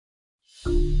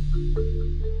Good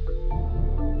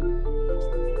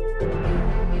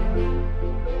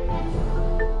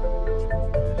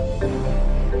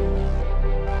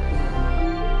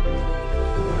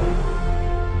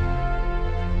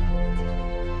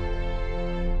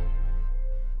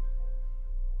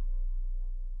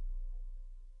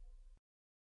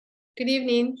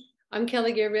evening. I'm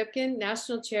Kelly Gear-Ripken,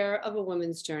 National Chair of A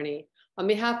Woman's Journey. On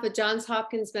behalf of Johns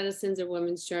Hopkins Medicine's A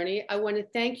Woman's Journey, I want to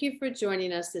thank you for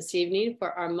joining us this evening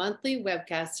for our monthly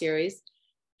webcast series,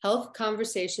 Health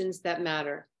Conversations That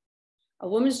Matter. A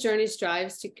Woman's Journey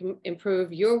strives to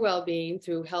improve your well-being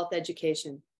through health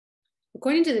education.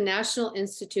 According to the National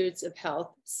Institutes of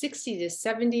Health, 60 to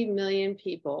 70 million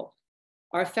people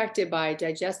are affected by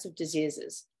digestive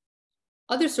diseases.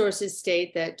 Other sources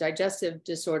state that digestive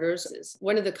disorders is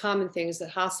one of the common things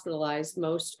that hospitalize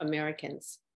most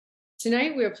Americans.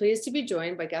 Tonight, we are pleased to be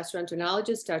joined by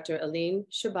gastroenterologist Dr. Aline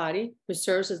Charabaty, who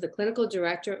serves as the Clinical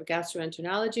Director of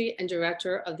Gastroenterology and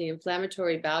Director of the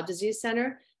Inflammatory Bowel Disease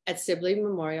Center at Sibley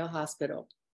Memorial Hospital.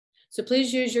 So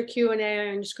please use your Q&A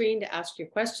on your screen to ask your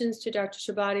questions to Dr.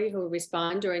 Charabaty, who will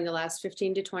respond during the last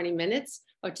 15 to 20 minutes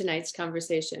of tonight's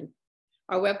conversation.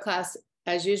 Our webcast,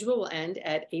 as usual, will end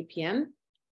at 8 p.m.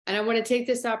 And I want to take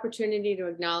this opportunity to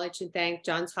acknowledge and thank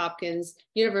Johns Hopkins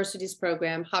University's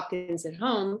program, Hopkins at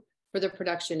Home, for their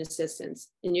production assistance.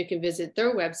 And you can visit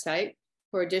their website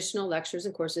for additional lectures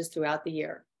and courses throughout the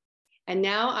year. And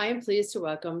now I am pleased to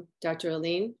welcome Dr.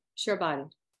 Aline Charabaty.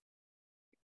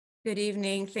 Good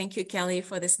evening. Thank you, Kelly,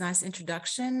 for this nice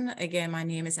introduction. Again, my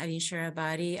name is Aline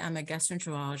Charabaty. I'm a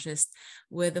gastroenterologist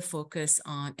with a focus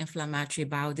on inflammatory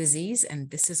bowel disease,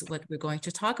 and this is what we're going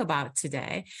to talk about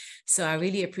today. So I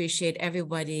really appreciate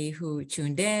everybody who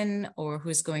tuned in or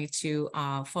who's going to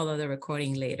follow the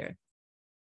recording later.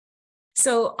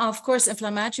 So, of course,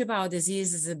 inflammatory bowel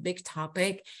disease is a big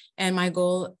topic, and my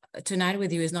goal tonight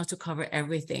with you is not to cover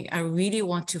everything. I really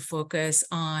want to focus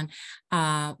on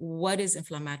what is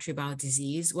inflammatory bowel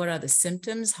disease, what are the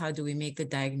symptoms, how do we make the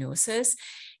diagnosis,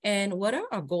 and what are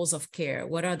our goals of care?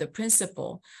 What are the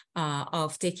principles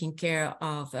of taking care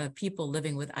of people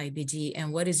living with IBD,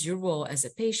 and what is your role as a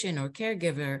patient or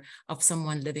caregiver of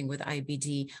someone living with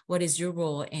IBD? What is your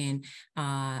role in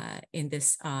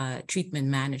this treatment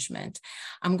management?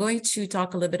 I'm going to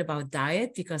talk a little bit about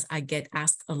diet because I get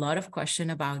asked a lot of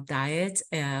questions about diet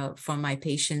from my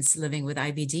patients living with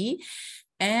IBD.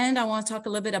 And I want to talk a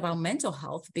little bit about mental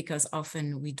health because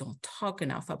often we don't talk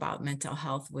enough about mental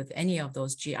health with any of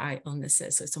those GI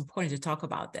illnesses. So it's important to talk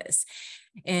about this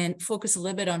and focus a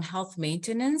little bit on health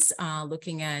maintenance,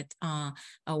 looking at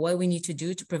what we need to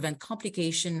do to prevent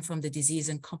complication from the disease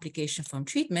and complication from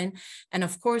treatment. And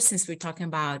of course, since we're talking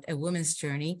about a woman's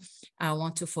journey, I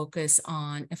want to focus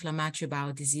on inflammatory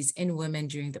bowel disease in women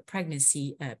during the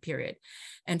pregnancy period.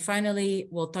 And finally,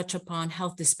 we'll touch upon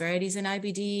health disparities in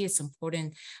IBD. It's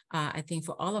important, I think,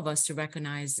 for all of us to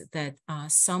recognize that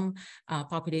some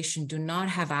population do not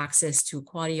have access to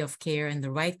quality of care and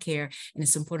the right care. And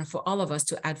it's important for all of us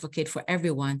to advocate for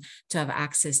everyone to have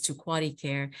access to quality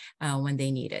care when they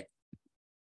need it.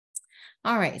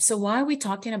 All right, so why are we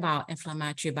talking about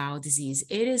inflammatory bowel disease?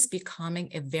 It is becoming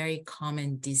a very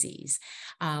common disease.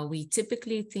 We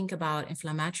typically think about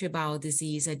inflammatory bowel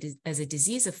disease as a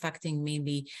disease affecting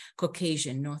mainly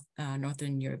Caucasian,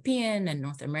 Northern European and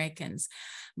North Americans.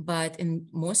 But in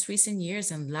most recent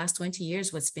years, in the last 20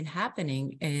 years, what's been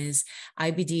happening is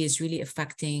IBD is really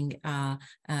affecting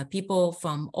people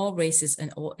from all races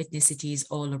and all ethnicities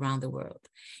all around the world.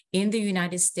 In the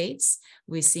United States,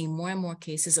 we're seeing more and more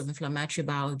cases of inflammatory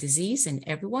bowel disease in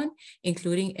everyone,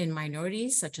 including in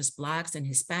minorities such as Blacks and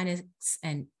Hispanics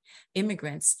and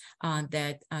immigrants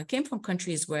that came from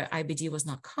countries where IBD was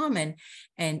not common.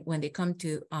 And when they come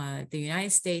to the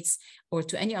United States or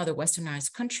to any other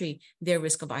westernized country, their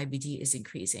risk of IBD is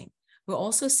increasing. We're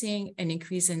also seeing an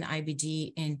increase in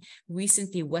IBD in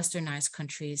recently westernized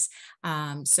countries,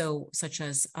 such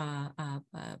as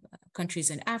countries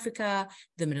in Africa,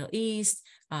 the Middle East,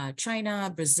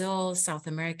 China, Brazil, South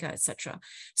America, etc.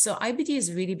 So IBD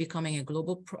is really becoming a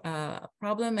global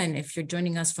problem. And if you're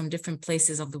joining us from different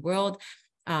places of the world,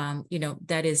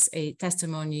 that is a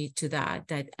testimony to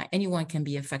that anyone can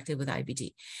be affected with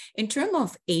IBD. In terms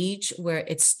of age, where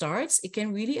it starts, it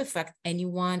can really affect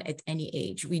anyone at any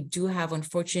age. We do have,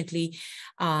 unfortunately,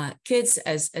 kids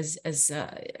as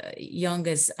young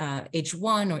as age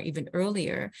 1 or even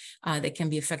earlier that can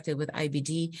be affected with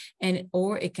IBD,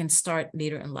 or it can start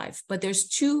later in life. But there's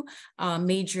two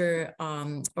major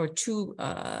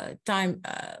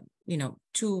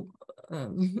two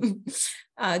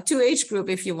two age group,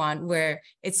 if you want, where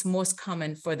it's most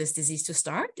common for this disease to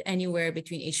start, anywhere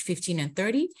between age 15 and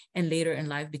 30, and later in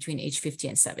life between age 50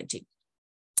 and 70.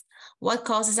 What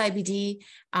causes IBD?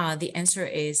 The answer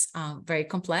is very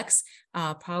complex.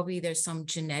 Probably there's some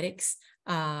genetics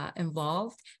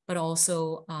involved, but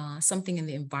also something in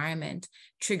the environment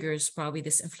triggers probably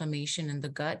this inflammation in the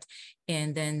gut.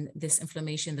 And then this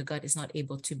inflammation in the gut is not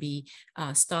able to be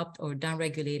stopped or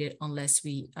downregulated unless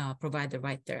we provide the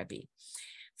right therapy.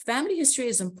 Family history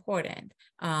is important,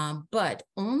 but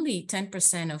only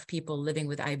 10% of people living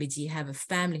with IBD have a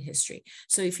family history.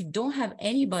 So if you don't have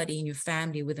anybody in your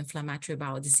family with inflammatory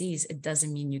bowel disease, it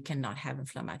doesn't mean you cannot have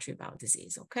inflammatory bowel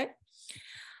disease, okay?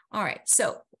 All right,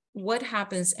 so what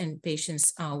happens in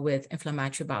patients with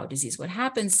inflammatory bowel disease? What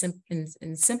happens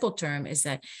in simple term is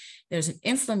that there's an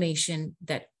inflammation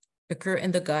that occur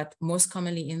in the gut, most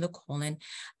commonly in the colon,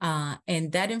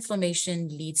 and that inflammation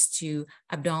leads to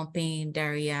abdominal pain,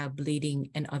 diarrhea, bleeding,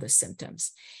 and other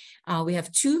symptoms. We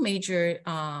have two major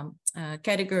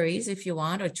categories, if you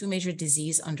want, or two major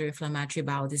diseases under inflammatory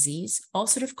bowel disease.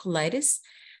 Ulcerative colitis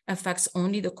affects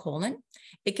only the colon.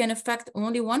 It can affect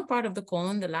only one part of the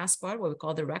colon, the last part, what we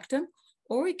call the rectum,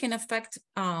 or it can affect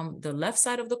the left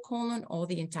side of the colon or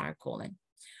the entire colon.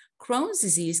 Crohn's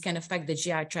disease can affect the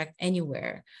GI tract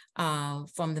anywhere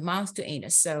from the mouth to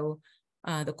anus. So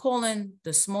the colon,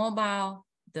 the small bowel,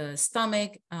 the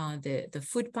stomach, the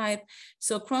food pipe.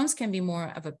 So Crohn's can be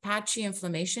more of a patchy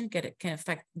inflammation, can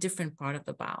affect different part of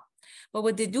the bowel. But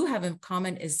what they do have in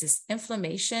common is this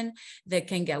inflammation that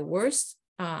can get worse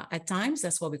at times.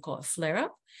 That's what we call a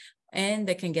flare-up, and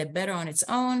that can get better on its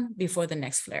own before the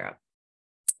next flare-up.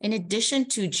 In addition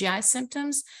to GI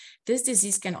symptoms, this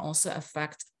disease can also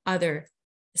affect other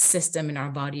systems in our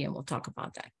body, and we'll talk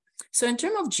about that. So in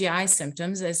terms of GI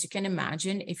symptoms, as you can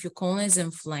imagine, if your colon is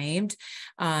inflamed,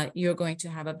 you're going to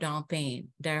have abdominal pain,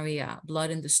 diarrhea, blood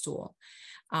in the stool.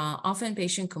 Often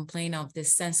patients complain of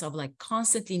this sense of like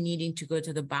constantly needing to go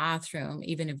to the bathroom,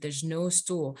 even if there's no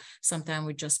stool. Sometimes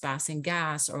we're just passing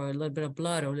gas or a little bit of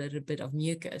blood or a little bit of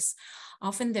mucus.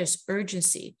 Often there's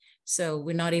urgency. So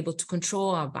we're not able to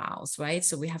control our bowels, right?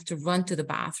 So we have to run to the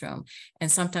bathroom,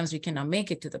 and sometimes we cannot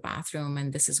make it to the bathroom,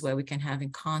 and this is where we can have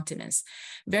incontinence.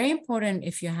 Very important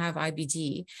if you have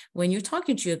IBD, when you're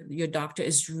talking to your doctor,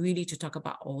 is really to talk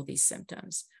about all these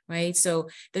symptoms, right? So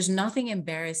there's nothing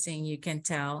embarrassing you can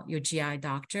tell your GI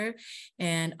doctor,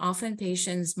 and often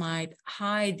patients might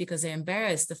hide because they're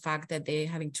embarrassed the fact that they're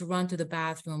having to run to the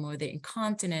bathroom, or they're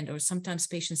incontinent, or sometimes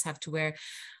patients have to wear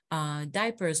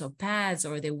diapers or pads,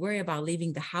 or they worry about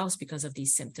leaving the house because of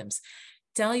these symptoms.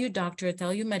 Tell your doctor,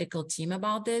 tell your medical team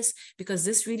about this, because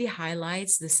this really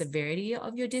highlights the severity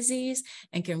of your disease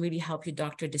and can really help your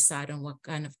doctor decide on what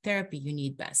kind of therapy you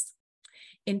need best.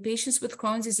 In patients with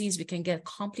Crohn's disease, we can get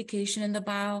complication in the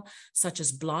bowel, such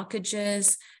as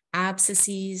blockages,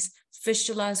 abscesses,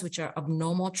 fistulas, which are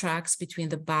abnormal tracts between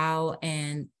the bowel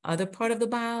and other part of the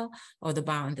bowel, or the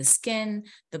bowel and the skin,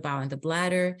 the bowel and the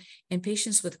bladder. And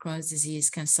patients with Crohn's disease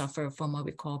can suffer from what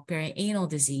we call perianal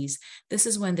disease. This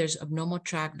is when there's abnormal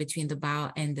tract between the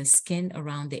bowel and the skin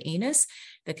around the anus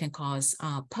that can cause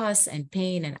pus and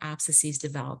pain and abscesses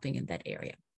developing in that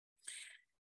area.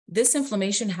 This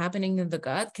inflammation happening in the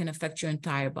gut can affect your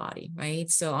entire body, right?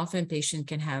 So often patients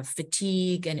can have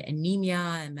fatigue and anemia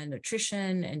and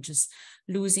malnutrition and just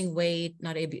losing weight,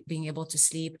 not being able to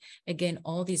sleep. Again,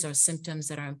 all these are symptoms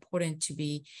that are important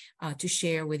to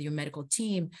share with your medical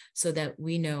team so that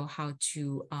we know how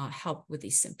to help with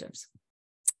these symptoms.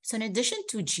 So in addition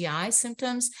to GI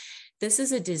symptoms, this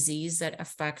is a disease that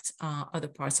affects other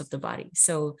parts of the body.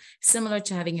 So similar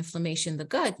to having inflammation in the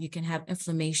gut, you can have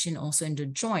inflammation also in the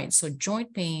joints. So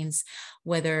joint pains,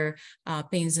 whether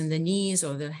pains in the knees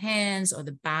or the hands or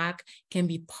the back, can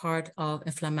be part of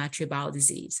inflammatory bowel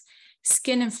disease.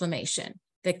 Skin inflammation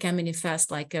that can manifest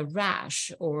like a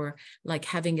rash or like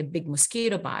having a big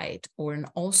mosquito bite or an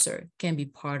ulcer can be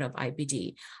part of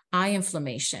IBD. Eye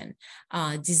inflammation,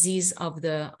 disease of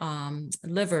the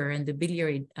liver and the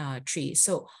biliary tree.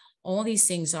 So all these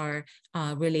things are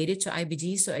related to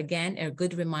IBD. So again, a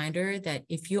good reminder that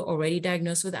if you're already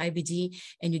diagnosed with IBD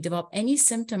and you develop any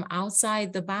symptom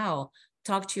outside the bowel,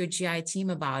 talk to your GI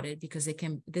team about it, because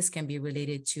this can be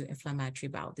related to inflammatory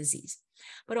bowel disease.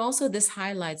 But also this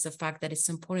highlights the fact that it's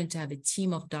important to have a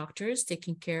team of doctors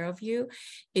taking care of you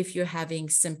if you're having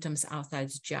symptoms outside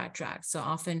the GI tract. So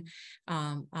often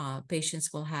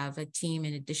patients will have a team,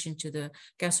 in addition to the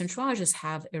gastroenterologist,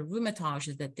 have a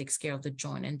rheumatologist that takes care of the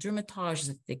joint and dermatologist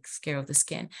that takes care of the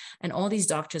skin. And all these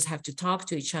doctors have to talk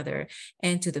to each other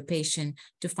and to the patient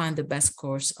to find the best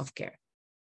course of care.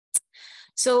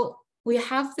 So we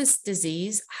have this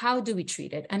disease, how do we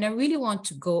treat it? And I really want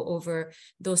to go over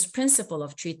those principles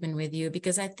of treatment with you,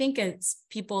 because I think as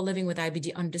people living with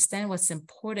IBD understand what's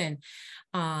important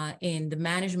in the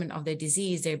management of their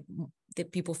disease,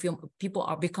 people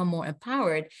are become more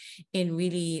empowered in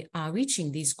really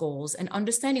reaching these goals and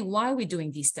understanding why we're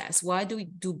doing these tests. Why do we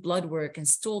do blood work and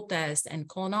stool tests and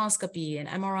colonoscopy and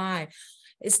MRI?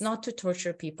 It's not to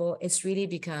torture people. It's really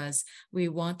because we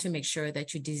want to make sure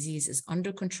that your disease is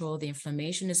under control, the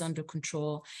inflammation is under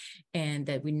control, and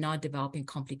that we're not developing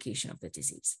complication of the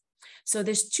disease. So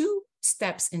there's two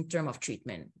steps in terms of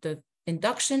treatment, the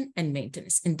induction and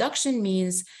maintenance. Induction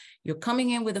means you're coming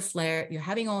in with a flare, you're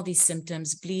having all these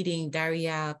symptoms, bleeding,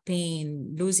 diarrhea,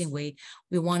 pain, losing weight.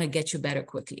 We want to get you better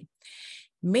quickly.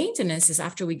 Maintenance is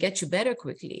after we get you better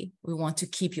quickly, we want to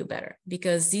keep you better,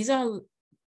 because these are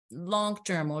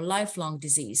long-term or lifelong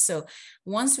disease. So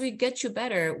once we get you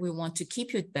better, we want to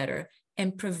keep you better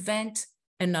and prevent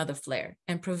another flare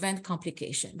and prevent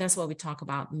complication. That's what we talk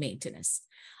about maintenance.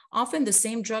 Often the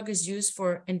same drug is used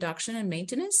for induction and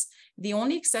maintenance. The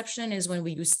only exception is when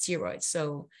we use steroids.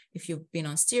 So if you've been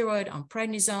on steroid, on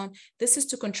prednisone, this is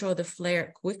to control the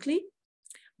flare quickly.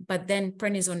 But then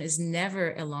prednisone is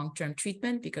never a long-term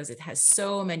treatment because it has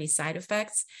so many side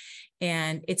effects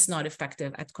and it's not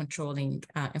effective at controlling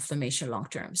inflammation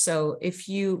long-term. So if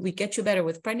we get you better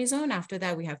with prednisone, after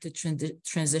that, we have to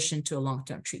transition to a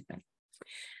long-term treatment.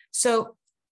 So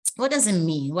what does it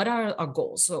mean? What are our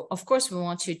goals? So of course, we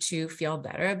want you to feel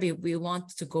better, but we want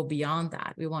to go beyond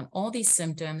that. We want all these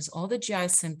symptoms, all the GI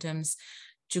symptoms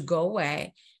to go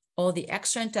away, all the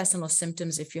extraintestinal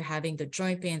symptoms, if you're having the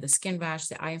joint pain, the skin rash,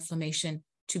 the eye inflammation,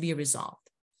 to be resolved.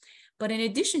 But in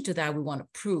addition to that, we want to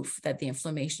prove that the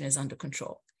inflammation is under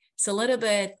control. It's a little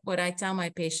bit what I tell my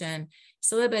patient.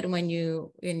 It's a little bit when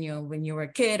you were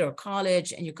a kid or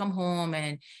college and you come home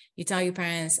and you tell your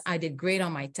parents, I did great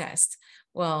on my test.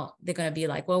 Well, they're going to be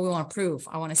like, well, we want proof.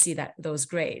 I want to see those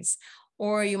grades.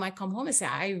 Or you might come home and say,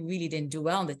 I really didn't do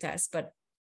well on the test, but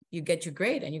you get your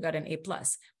grade and you got an A+.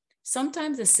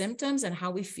 Sometimes the symptoms and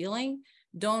how we're feeling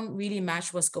don't really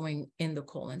match what's going in the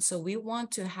colon. So we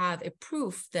want to have a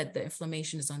proof that the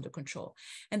inflammation is under control.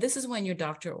 And this is when your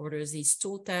doctor orders these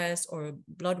stool tests or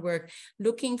blood work,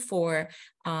 looking for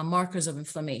markers of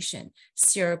inflammation,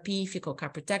 CRP, fecal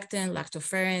calprotectin,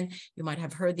 lactoferrin. You might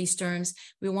have heard these terms.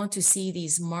 We want to see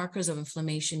these markers of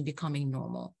inflammation becoming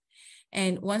normal.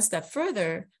 And one step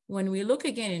further, when we look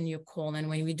again in your colon,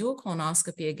 when we do a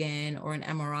colonoscopy again or an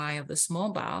MRI of the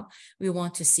small bowel, we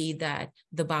want to see that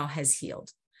the bowel has healed.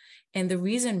 And the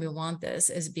reason we want this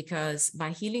is because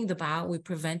by healing the bowel, we're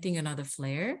preventing another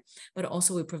flare, but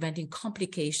also we're preventing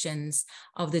complications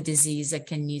of the disease that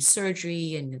can need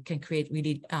surgery and can create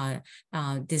really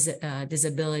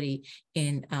disability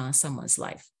in someone's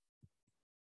life.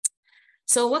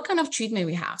 So what kind of treatment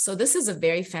we have? So this is a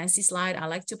very fancy slide. I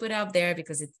like to put it out there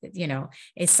because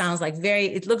it sounds like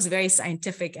it looks very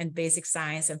scientific and basic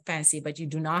science and fancy, but you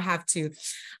do not have to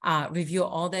review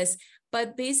all this.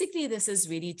 But basically, this is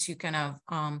really to kind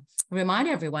of remind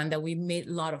everyone that we made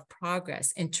a lot of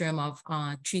progress in terms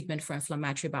of treatment for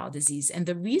inflammatory bowel disease. And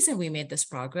the reason we made this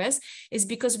progress is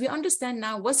because we understand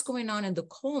now what's going on in the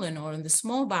colon or in the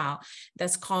small bowel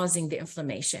that's causing the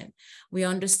inflammation. We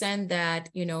understand that,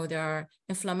 there are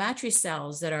inflammatory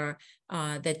cells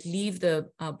that leave the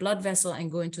blood vessel and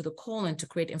go into the colon to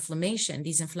create inflammation.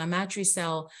 These inflammatory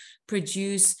cells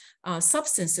produce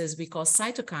substances we call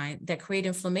cytokine that create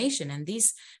inflammation. And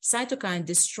these cytokines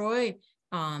destroy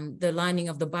the lining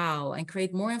of the bowel and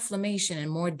create more inflammation and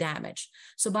more damage.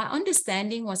 So by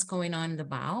understanding what's going on in the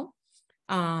bowel,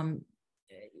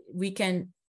 we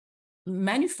can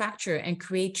manufacture and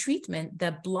create treatment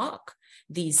that block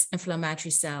these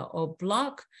inflammatory cells or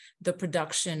block the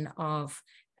production of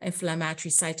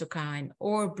inflammatory cytokine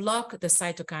or block the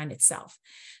cytokine itself.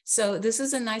 So this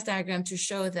is a nice diagram to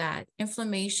show that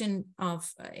inflammation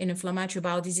in inflammatory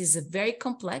bowel disease is very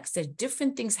complex. There's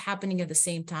different things happening at the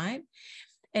same time.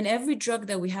 And every drug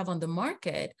that we have on the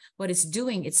market, what it's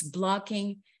doing, it's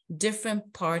blocking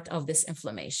different part of this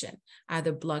inflammation,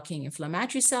 either blocking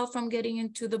inflammatory cell from getting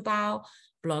into the bowel,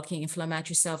 blocking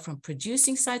inflammatory cell from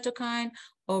producing cytokine,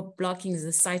 or blocking the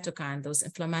cytokine, those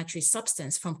inflammatory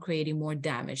substance, from creating more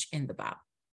damage in the bowel.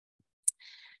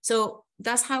 So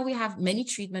that's how we have many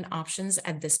treatment options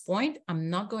at this point. I'm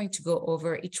not going to go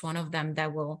over each one of them.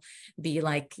 That will be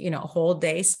like, a whole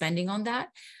day spending on that.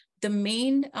 The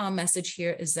main message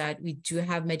here is that we do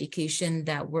have medication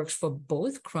that works for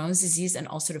both Crohn's disease and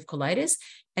ulcerative colitis,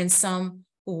 and some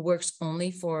who works only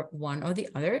for one or the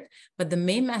other. But the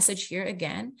main message here,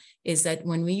 again, is that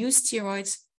when we use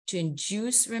steroids to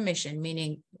induce remission,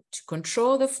 meaning to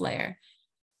control the flare.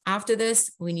 After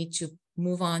this, we need to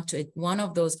move on to one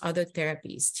of those other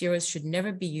therapies. Steroids should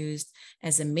never be used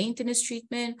as a maintenance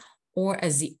treatment or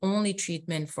as the only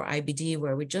treatment for IBD,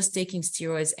 where we're just taking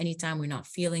steroids anytime we're not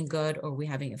feeling good or we're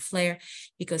having a flare,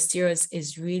 because steroids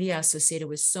is really associated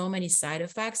with so many side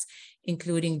effects,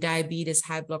 including diabetes,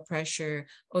 high blood pressure,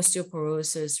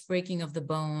 osteoporosis, breaking of the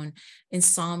bone,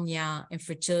 insomnia,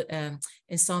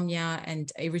 insomnia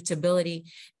and irritability,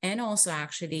 and also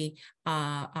actually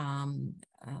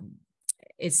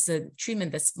it's the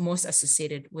treatment that's most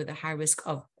associated with a high risk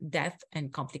of death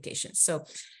and complications. So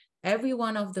every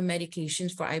one of the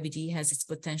medications for IBD has its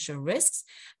potential risks,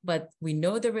 but we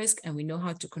know the risk and we know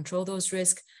how to control those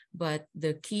risks. But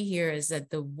the key here is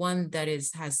that the one that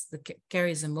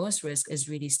carries the most risk is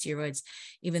really steroids,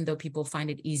 even though people find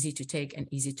it easy to take and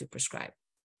easy to prescribe.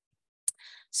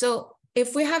 So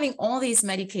if we're having all these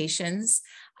medications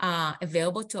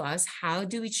available to us, how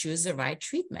do we choose the right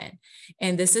treatment?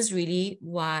 And this is really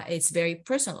why it's very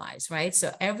personalized, right?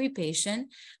 So every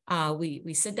patient,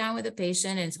 we sit down with the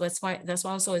patient, and that's why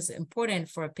also it's important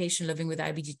for a patient living with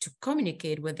IBD to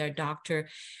communicate with their doctor,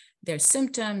 their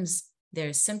symptoms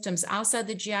outside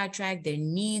the GI tract, their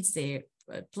needs, their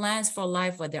plans for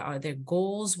life, what are their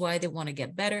goals, why they want to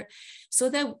get better, so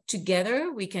that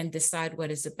together we can decide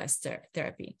what is the best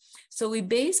therapy. So we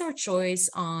base our choice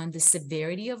on the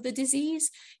severity of the disease.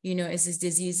 You know, is this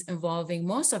disease involving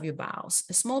most of your bowels,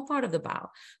 a small part of the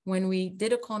bowel? When we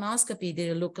did a colonoscopy, did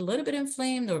it look a little bit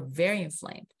inflamed or very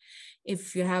inflamed?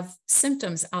 If you have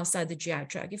symptoms outside the GI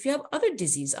tract, if you have other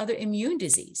disease, other immune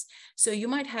disease. So you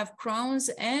might have Crohn's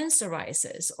and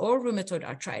psoriasis or rheumatoid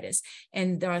arthritis,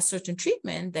 and there are certain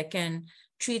treatments that can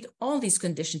treat all these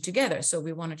conditions together. So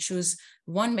we want to choose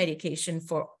one medication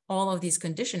for all of these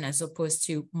conditions as opposed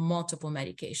to multiple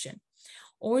medication.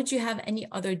 Or do you have any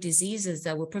other diseases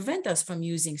that will prevent us from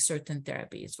using certain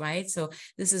therapies, right? So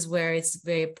this is where it's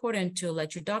very important to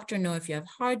let your doctor know if you have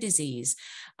heart disease,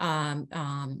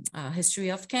 history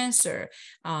of cancer,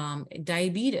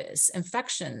 diabetes,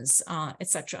 infections,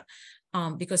 etc.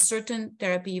 Because certain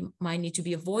therapy might need to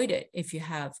be avoided if you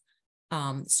have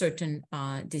certain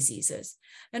diseases.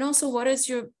 And also, what is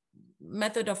your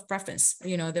method of preference?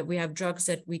 You know, that we have drugs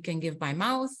that we can give by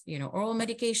mouth, you know, oral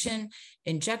medication,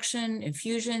 injection,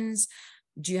 infusions.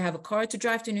 Do you have a car to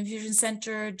drive to an infusion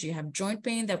center? Do you have joint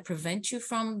pain that prevents you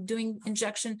from doing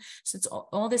injection? So it's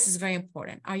all this is very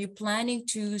important. Are you planning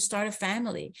to start a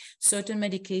family? Certain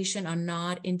medication are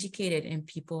not indicated in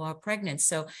people who are pregnant.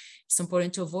 So it's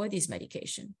important to avoid these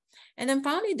medication. And then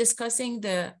finally, discussing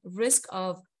the risk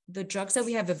of the drugs that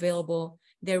we have available,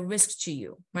 their risks to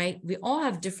you, right? We all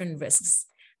have different risks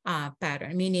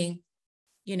pattern, meaning,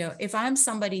 you know, if I'm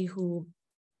somebody who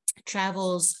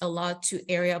travels a lot to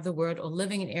area of the world or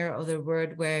living in area of the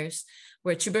world where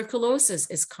tuberculosis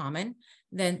is common,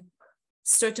 then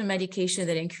certain medication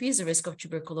that increase the risk of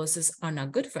tuberculosis are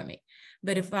not good for me.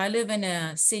 But if I live in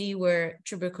a city where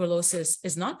tuberculosis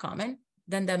is not common,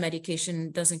 then that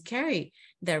medication doesn't carry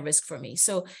that risk for me.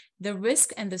 So the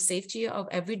risk and the safety of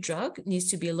every drug needs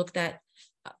to be looked at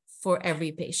for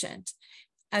every patient,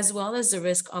 as well as the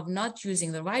risk of not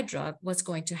using the right drug. What's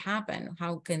going to happen?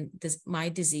 How can my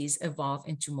disease evolve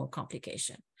into more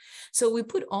complication? So we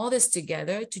put all this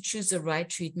together to choose the right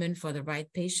treatment for the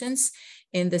right patients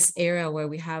in this area where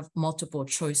we have multiple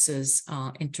choices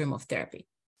in terms of therapy.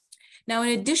 Now,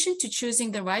 in addition to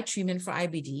choosing the right treatment for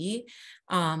IBD,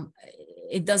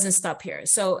 it doesn't stop here.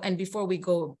 So, and before we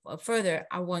go further,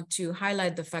 I want to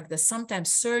highlight the fact that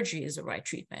sometimes surgery is the right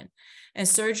treatment. And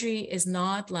surgery is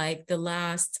not like the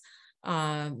last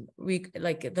option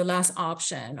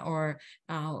or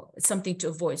something to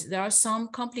avoid. There are some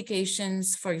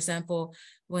complications. For example,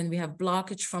 when we have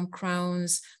blockage from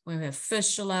Crohn's, when we have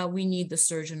fistula, we need the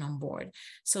surgeon on board.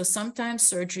 So sometimes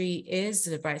surgery is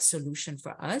the right solution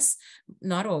for us,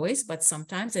 not always, but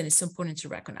sometimes, and it's important to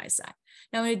recognize that.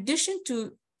 Now, in addition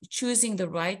to choosing the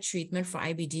right treatment for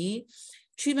IBD,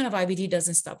 treatment of IBD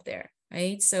doesn't stop there.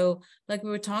 Right? So like we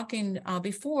were talking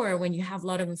before, when you have a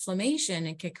lot of inflammation,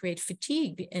 it can create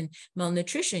fatigue and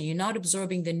malnutrition. You're not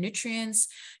absorbing the nutrients.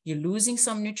 You're losing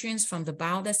some nutrients from the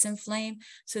bowel that's inflamed.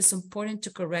 So it's important to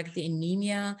correct the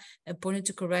anemia, important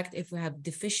to correct if we have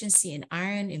deficiency in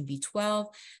iron, in B12.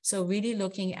 So really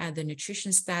looking at the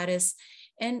nutrition status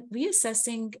and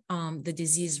reassessing the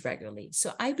disease regularly.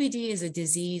 So IBD is a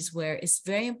disease where it's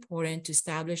very important to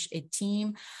establish a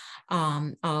team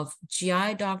of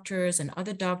GI doctors and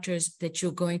other doctors that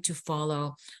you're going to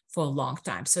follow for a long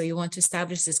time. So you want to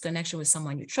establish this connection with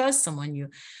someone you trust, someone you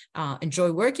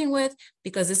enjoy working with,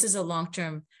 because this is a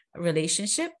long-term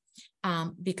relationship.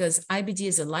 because IBD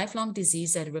is a lifelong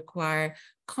disease that requires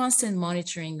constant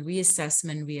monitoring,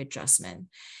 reassessment, readjustment.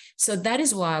 So that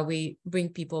is why we bring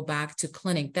people back to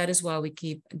clinic. That is why we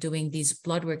keep doing these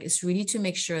blood work. It's really to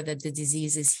make sure that the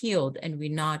disease is healed and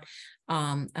we're not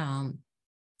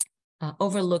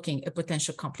overlooking a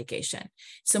potential complication.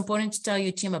 It's important to tell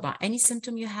your team about any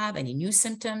symptom you have, any new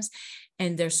symptoms,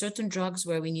 and there are certain drugs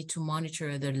where we need to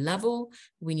monitor the level.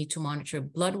 We need to monitor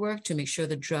blood work to make sure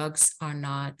the drugs are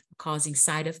not causing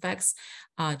side effects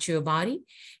to your body.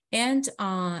 And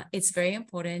it's very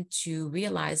important to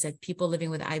realize that people living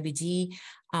with IBD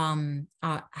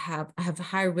have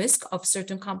high risk of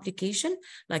certain complications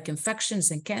like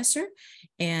infections and cancer.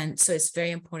 And so it's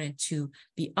very important to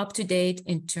be up to date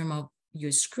in terms of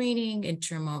your screening, in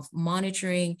terms of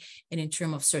monitoring, and in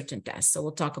terms of certain tests. So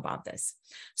we'll talk about this.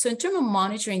 So in terms of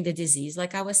monitoring the disease,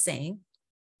 like I was saying,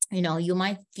 you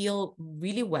might feel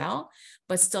really well,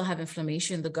 but still have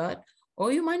inflammation in the gut,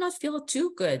 or you might not feel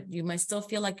too good. You might still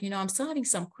feel like, I'm still having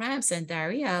some cramps and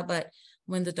diarrhea, but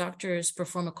when the doctors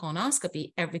perform a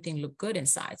colonoscopy, everything looked good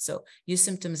inside. So your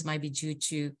symptoms might be due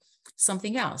to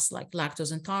something else like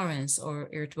lactose intolerance or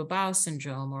irritable bowel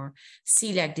syndrome or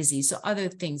celiac disease, so other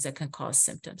things that can cause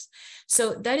symptoms.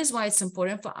 So that is why it's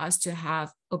important for us to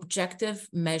have objective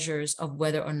measures of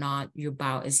whether or not your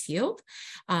bowel is healed.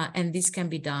 And this can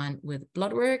be done with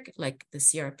blood work, like the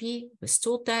CRP, with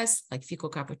stool tests, like fecal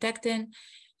calprotectin,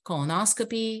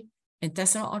 colonoscopy,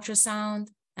 intestinal ultrasound,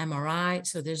 MRI.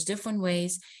 So there's different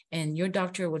ways, and your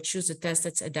doctor will choose a test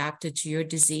that's adapted to your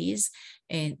disease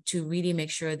and to really make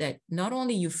sure that not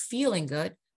only you're feeling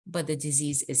good, but the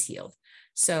disease is healed.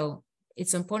 So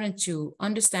it's important to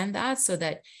understand that so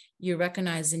that you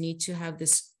recognize the need to have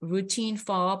this routine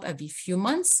follow-up every few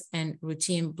months and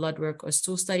routine blood work or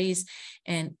stool studies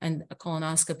and a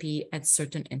colonoscopy at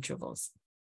certain intervals.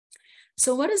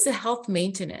 So what is the health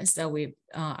maintenance that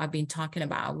I've been talking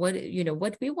about? What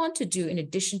we want to do in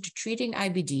addition to treating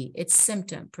IBD, its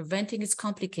symptom, preventing its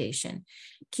complication,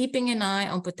 keeping an eye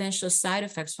on potential side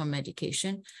effects from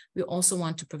medication, we also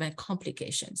want to prevent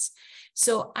complications.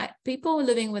 So people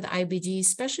living with IBD,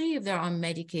 especially if they're on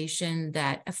medication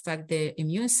that affect the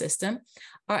immune system,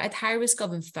 are at high risk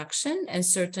of infection and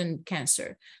certain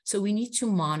cancer. So we need to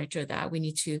monitor that. We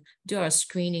need to do our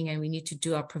screening and we need to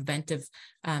do our preventive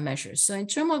measures. So in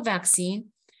terms of vaccine,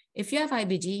 if you have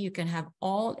IBD, you can have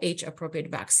all age-appropriate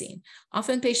vaccine.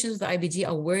 Often patients with IBD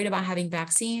are worried about having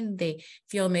vaccine. They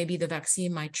feel maybe the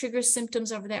vaccine might trigger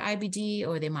symptoms of their IBD,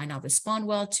 or they might not respond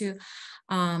well to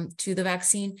the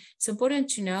vaccine. It's important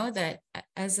to know that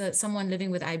as someone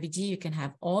living with IBD, you can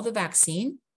have all the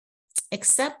vaccine,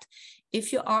 except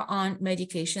if you are on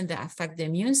medication that affect the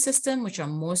immune system, which are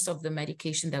most of the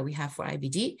medication that we have for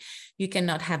IBD, you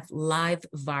cannot have live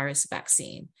virus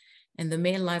vaccine. And the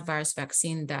main live virus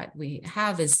vaccine that we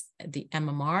have is the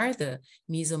MMR, the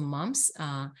measles, mumps,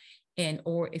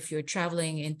 or if you're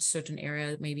traveling in certain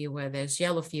areas, maybe where there's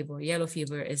yellow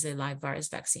fever is a live virus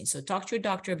vaccine. So talk to your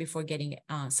doctor before getting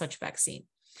such vaccine.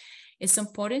 It's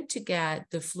important to get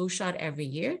the flu shot every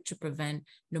year to prevent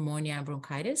pneumonia and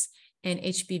bronchitis, and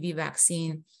HPV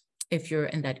vaccine if you're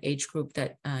in that age group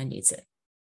that needs it.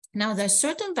 Now, there's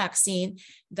certain vaccines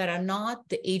that are not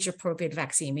the age-appropriate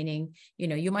vaccine, meaning,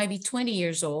 you might be 20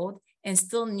 years old and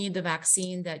still need the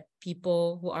vaccine that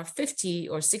people who are 50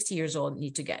 or 60 years old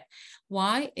need to get.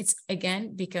 Why? It's,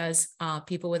 again, because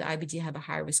people with IBD have a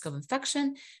higher risk of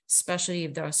infection, especially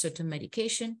if there are certain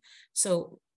medication.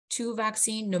 So 2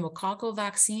 vaccine, pneumococcal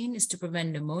vaccine is to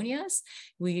prevent pneumonias.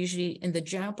 We usually, in the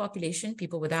general population,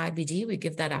 people with IBD, we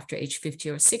give that after age 50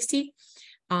 or 60.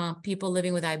 People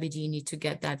living with IBD need to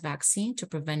get that vaccine to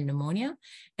prevent pneumonia.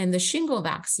 And the shingle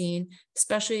vaccine,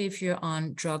 especially if you're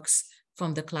on drugs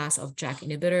from the class of JAK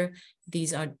inhibitor,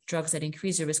 these are drugs that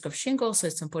increase the risk of shingles, so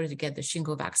it's important to get the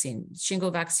shingle vaccine. Shingle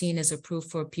vaccine is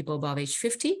approved for people above age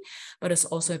 50, but it's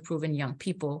also approved in young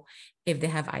people if they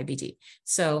have IBD.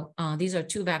 So these are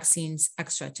 2 vaccines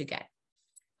extra to get.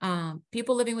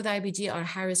 People living with IBD are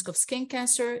high risk of skin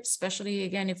cancer, especially,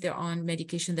 again, if they're on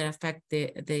medication that affect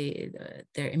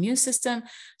their immune system.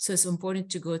 So it's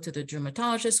important to go to the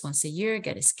dermatologist once a year,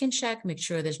 get a skin check, make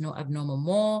sure there's no abnormal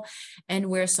mole, and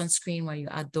wear sunscreen while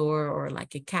you're outdoor, or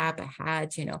like a cap, a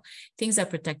hat, things that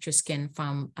protect your skin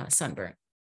from sunburn.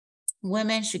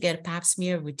 Women should get a pap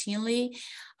smear routinely,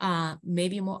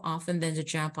 maybe more often than the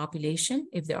general population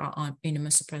if they are on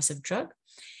immunosuppressive drug.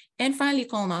 And finally,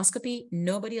 colonoscopy.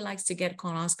 Nobody likes to get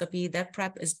colonoscopy. That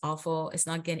prep is awful. It's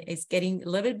getting a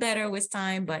little bit better with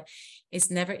time, but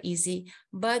it's never easy.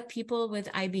 But people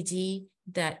with IBD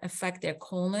that affect their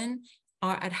colon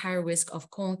are at higher risk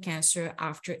of colon cancer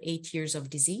after 8 years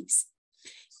of disease.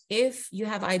 if you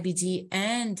have IBD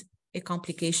and a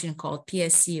complication called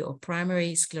PSC or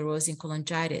primary sclerosing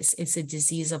cholangitis, it's a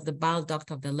disease of the bile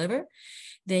duct of the liver,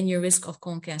 then your risk of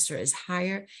colon cancer is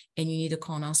higher and you need a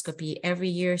colonoscopy every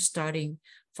year starting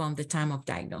from the time of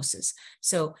diagnosis.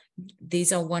 So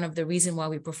these are one of the reasons why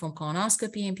we perform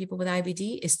colonoscopy in people with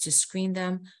IBD is to screen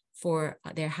them for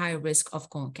their high risk of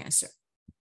colon cancer.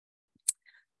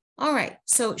 All right,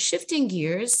 so shifting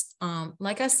gears,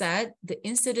 like I said, the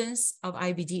incidence of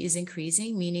IBD is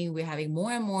increasing, meaning we're having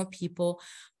more and more people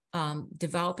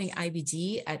developing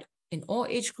IBD in all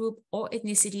age group, all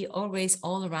ethnicity, all race,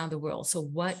 all around the world. So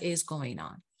what is going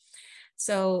on?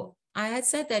 So I had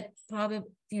said that probably,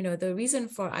 the reason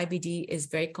for IBD is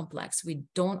very complex. We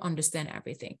don't understand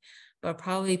everything, but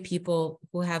probably people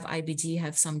who have IBD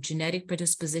have some genetic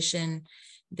predisposition,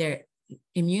 their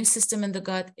immune system in the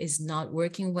gut is not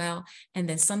working well, and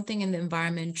then something in the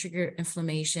environment trigger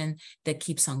inflammation that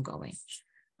keeps on going.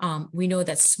 We know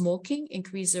that smoking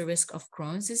increases the risk of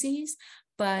Crohn's disease,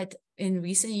 but in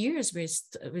recent years, we're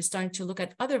starting to look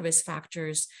at other risk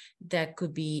factors that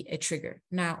could be a trigger.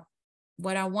 Now,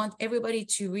 what I want everybody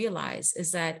to realize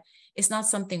is that it's not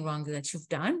something wrong that you've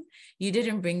done. You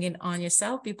didn't bring it on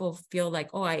yourself. People feel like,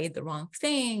 oh, I ate the wrong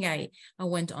thing. I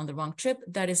went on the wrong trip.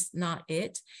 That is not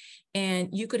it. And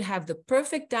you could have the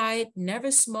perfect diet, never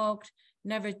smoked,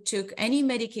 never took any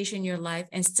medication in your life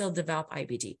and still develop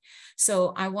IBD.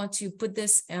 So I want to put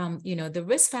this, the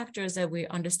risk factors that we're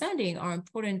understanding are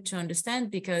important to understand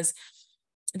because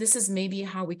this is maybe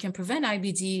how we can prevent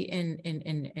IBD in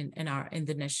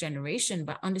the next generation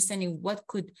by understanding what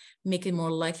could make it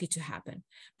more likely to happen.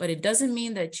 But it doesn't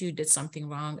mean that you did something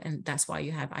wrong and that's why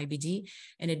you have IBD.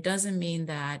 And it doesn't mean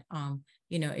that,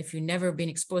 if you've never been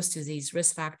exposed to these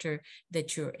risk factors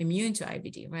that you're immune to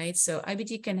IBD, right? So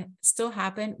IBD can still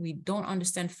happen. We don't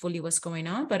understand fully what's going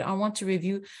on, but I want to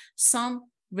review some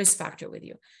risk factor with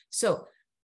you. So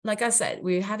like I said,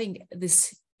 we're having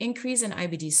this increase in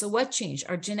IBD. So what changed?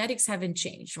 Our genetics haven't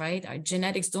changed, right? Our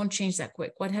genetics don't change that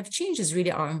quick. What have changed is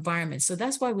really our environment. So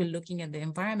that's why we're looking at the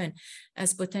environment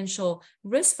as potential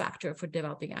risk factor for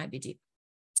developing IBD.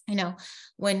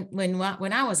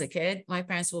 When I was a kid, my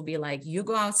parents will be like, you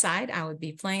go outside. I would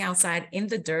be playing outside in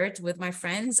the dirt with my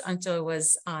friends until it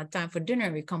was time for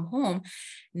dinner. We come home.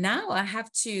 Now I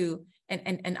have to,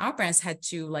 and our parents had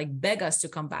to like beg us to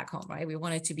come back home, right? We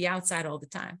wanted to be outside all the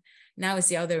time. Now it's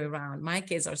the other way around. My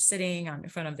kids are sitting in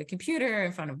front of the computer,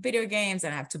 in front of video games,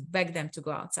 and I have to beg them to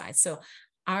go outside. So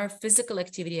our physical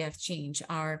activity have changed.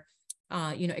 Our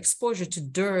exposure to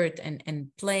dirt and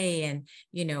play and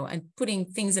putting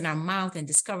things in our mouth and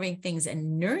discovering things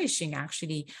and nourishing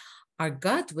actually our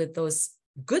gut with those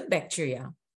good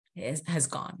bacteria has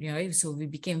gone, so we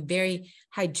became very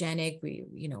hygienic.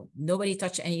 Nobody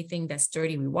touch anything that's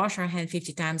dirty. We wash our hands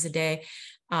 50 times a day.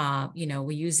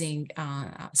 We're using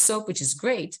soap, which is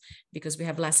great because we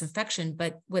have less infection.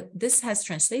 But what this has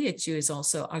translated to is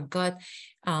also our gut,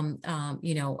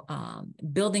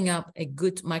 building up a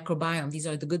good microbiome. These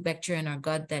are the good bacteria in our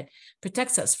gut that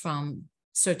protects us from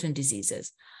certain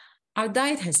diseases. Our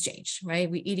diet has changed, right?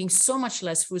 We're eating so much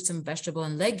less fruits and vegetables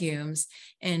and legumes,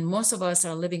 and most of us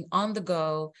are living on the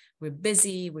go. We're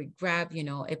busy. We grab,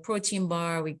 a protein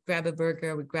bar, we grab a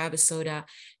burger, we grab a soda,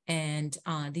 and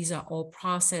these are all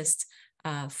processed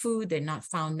food. They're not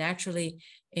found naturally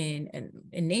in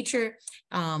nature.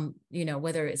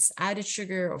 Whether it's added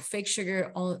sugar or fake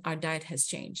sugar, all our diet has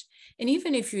changed. And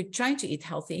even if you're trying to eat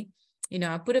healthy,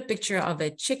 I put a picture of a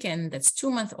chicken that's 2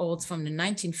 months old from the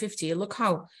 1950s. Look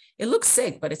how it looks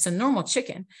sick, but it's a normal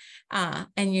chicken.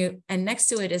 And next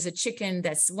to it is a chicken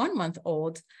that's 1 month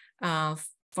old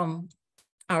from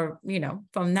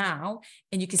now.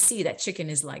 And you can see that chicken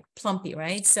is like plumpy,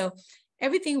 right? So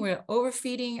everything we're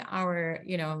overfeeding our,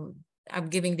 I'm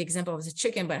giving the example of the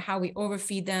chicken, but how we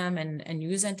overfeed them and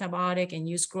use antibiotic and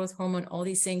use growth hormone, all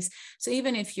these things. So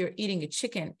even if you're eating a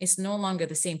chicken, it's no longer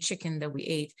the same chicken that we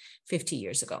ate 50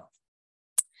 years ago.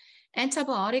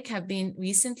 Antibiotics have been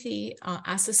recently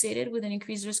associated with an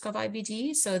increased risk of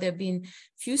IBD. So there have been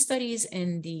few studies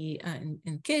in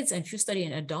kids and few studies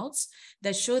in adults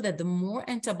that show that the more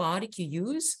antibiotic you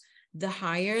use, the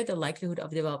higher the likelihood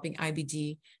of developing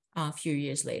IBD a few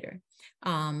years later,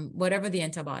 whatever the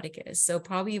antibiotic is. So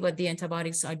probably what the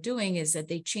antibiotics are doing is that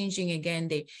they're changing again,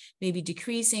 they may be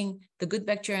decreasing the good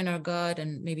bacteria in our gut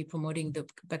and maybe promoting the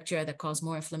bacteria that cause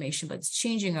more inflammation, but it's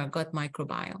changing our gut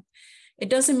microbiome. It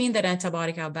doesn't mean that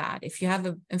antibiotics are bad. If you have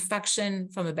an infection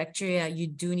from a bacteria, you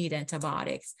do need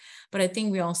antibiotics. But I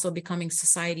think we're also becoming a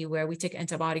society where we take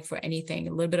antibiotic for anything,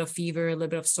 a little bit of fever, a little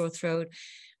bit of sore throat.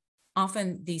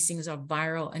 often these things are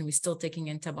viral and we're still taking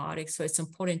antibiotics. So it's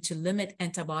important to limit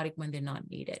antibiotic when they're not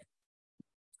needed.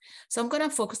 So I'm going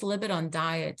to focus a little bit on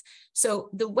diet. So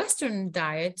the Western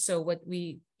diet, so what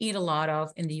we eat a lot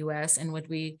of in the US and what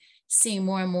we see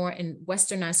more and more in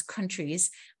Westernized countries,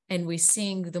 and we're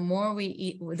seeing the more we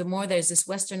eat, the more there's this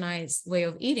Westernized way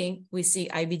of eating, we see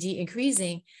IBD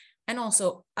increasing and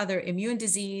also other immune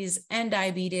disease and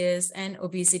diabetes and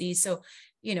obesity. So,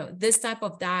 you know, this type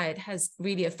of diet has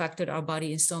really affected our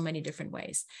body in so many different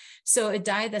ways. So a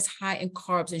diet that's high in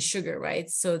carbs and sugar, right?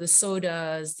 So the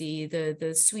sodas,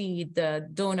 the sweet, the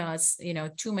donuts, you know,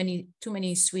 too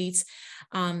many sweets.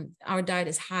 Our diet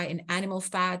is high in animal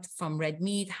fat from red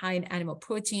meat, high in animal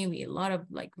protein. We eat a lot of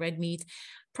like red meat.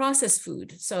 Processed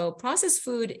food. So processed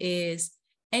food is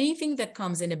anything that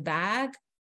comes in a bag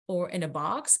or in a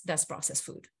box, that's processed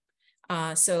food.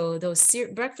 So those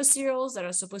breakfast cereals that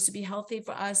are supposed to be healthy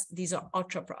for us, these are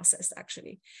ultra processed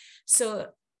actually. So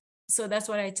that's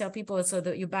what I tell people. So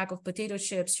that your bag of potato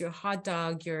chips, your hot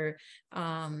dog, your,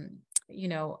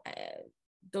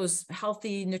 those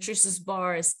healthy, nutritious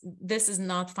bars, this is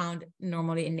not found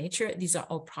normally in nature. These are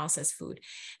all processed food.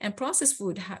 And processed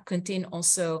food contain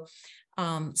also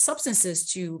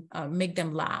substances to make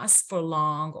them last for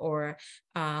long, or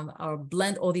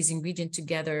blend all these ingredients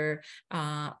together,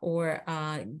 or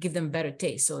give them better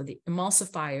taste. So the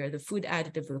emulsifier, the food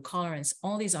additive, the colorants,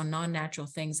 all these are non-natural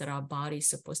things that our body is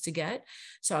supposed to get.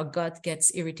 So our gut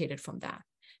gets irritated from that.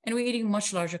 And we're eating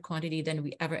much larger quantity than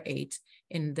we ever ate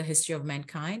in the history of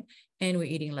mankind. And we're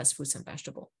eating less fruits and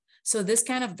vegetables. So this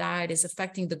kind of diet is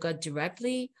affecting the gut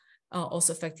directly,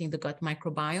 also affecting the gut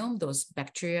microbiome, those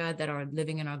bacteria that are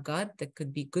living in our gut that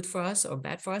could be good for us or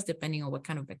bad for us, depending on what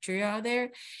kind of bacteria are there.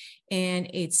 And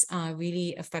it's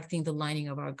really affecting the lining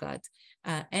of our gut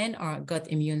and our gut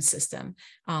immune system.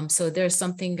 So there's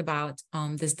something about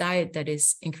this diet that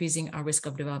is increasing our risk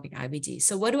of developing IBD.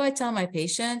 So what do I tell my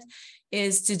patient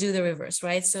is to do the reverse,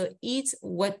 right? So eat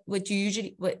what you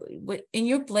usually, what in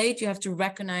your plate, you have to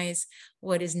recognize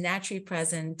what is naturally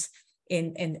present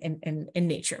in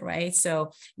nature, right?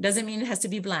 So it doesn't mean it has to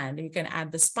be bland. You can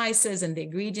add the spices and the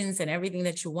ingredients and everything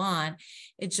that you want.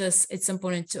 It's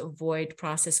important to avoid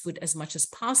processed food as much as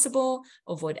possible,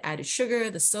 avoid added sugar,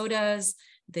 the sodas,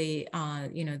 the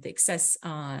excess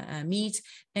meat,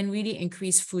 and really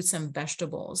increase fruits and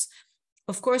vegetables.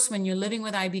 Of course, when you're living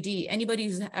with IBD, anybody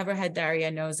who's ever had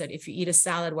diarrhea knows that if you eat a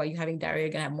salad while you're having diarrhea,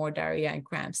 you're gonna have more diarrhea and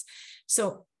cramps.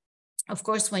 So of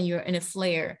course, when you're in a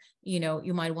flare,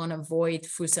 you might want to avoid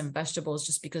fruits and vegetables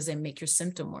just because they make your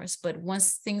symptom worse. But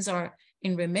once things are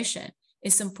in remission,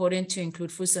 it's important to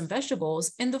include fruits and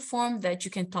vegetables in the form that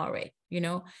you can tolerate.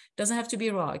 It doesn't have to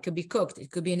be raw. It could be cooked. It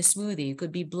could be in a smoothie. It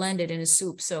could be blended in a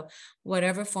soup. So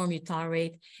whatever form you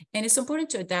tolerate. And it's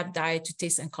important to adapt diet to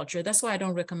taste and culture. That's why I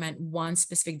don't recommend one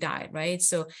specific diet, right?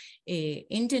 So a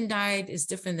Indian diet is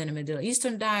different than a Middle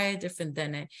Eastern diet, different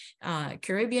than a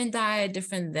Caribbean diet,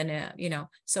 different than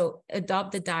so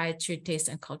adopt the diet to your taste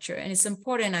and culture. And it's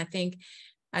important, I think,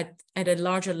 at a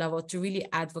larger level to really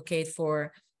advocate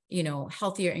for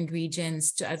healthier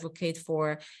ingredients, to advocate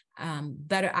for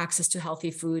better access to healthy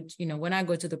food. When I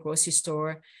go to the grocery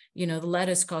store, the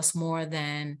lettuce costs more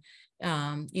than,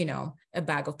 a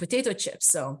bag of potato chips.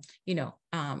 So,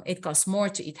 it costs more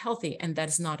to eat healthy, and that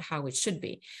is not how it should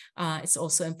be. It's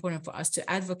also important for us to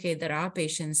advocate that our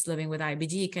patients living with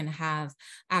IBD can have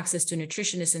access to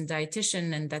nutritionists and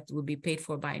dietitian, and that will be paid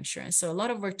for by insurance. So a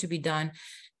lot of work to be done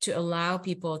to allow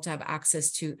people to have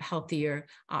access to healthier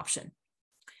option.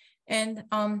 And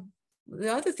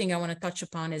the other thing I want to touch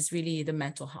upon is really the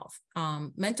mental health.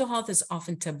 Mental health is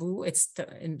often taboo. It's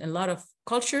in a lot of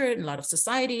culture, in a lot of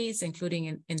societies,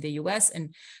 including in the US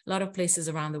and a lot of places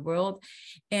around the world.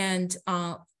 And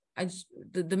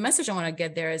the message I want to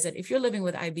get there is that if you're living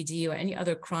with IBD or any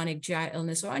other chronic GI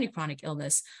illness or any chronic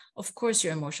illness, of course,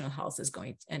 your emotional health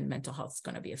and mental health is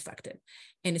going to be affected.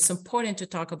 And it's important to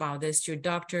talk about this to your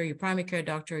doctor, your primary care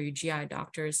doctor, your GI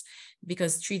doctors,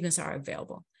 because treatments are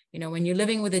available. When you're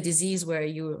living with a disease where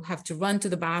you have to run to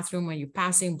the bathroom, when you're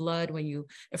passing blood, when you're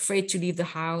afraid to leave the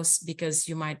house because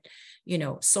you might,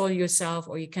 soil yourself,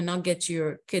 or you cannot get to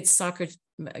your kid's soccer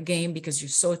game because you're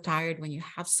so tired, when you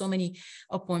have so many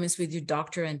appointments with your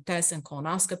doctor and tests and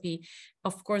colonoscopy,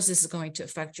 of course, this is going to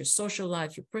affect your social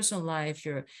life, your personal life,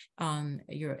 your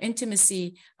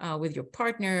intimacy with your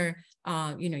partner,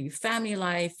 your family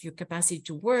life, your capacity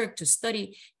to work, to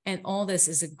study, and all this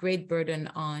is a great burden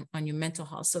on your mental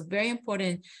health. So very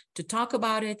important to talk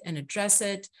about it and address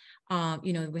it.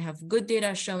 We have good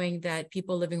data showing that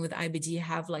people living with IBD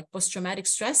have like post-traumatic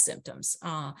stress symptoms,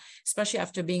 especially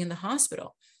after being in the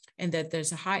hospital. and that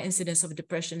there's a high incidence of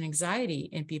depression and anxiety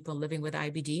in people living with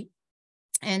IBD.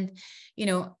 And, you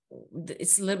know,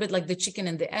 it's a little bit like the chicken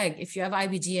and the egg. If you have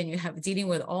IBD and you have dealing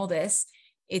with all this,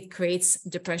 it creates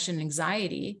depression and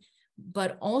anxiety.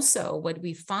 But also what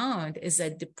we found is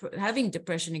that having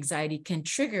depression and anxiety can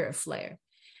trigger a flare.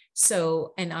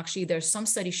 So, and actually there's some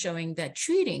studies showing that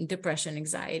treating depression and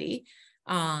anxiety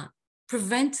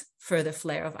prevent further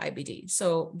flare of IBD.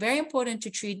 So very important to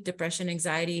treat depression,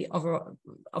 anxiety, overall,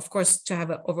 of course, to have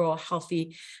an overall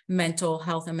healthy mental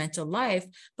health and mental life,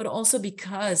 but also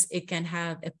because it can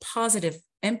have a positive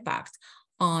impact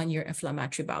on your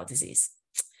inflammatory bowel disease.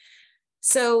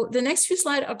 So the next few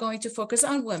slides are going to focus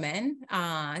on women.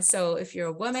 So if you're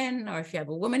a woman or if you have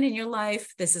a woman in your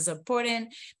life, this is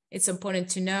important. It's important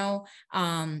to know,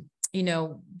 you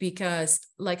know, because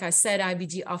like I said,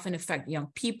 IBD often affect young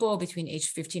people between age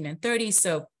 15 and 30.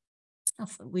 So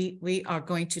we are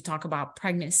going to talk about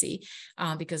pregnancy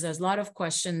because there's a lot of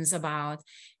questions about,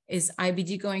 is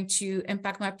IBD going to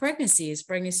impact my pregnancy? Is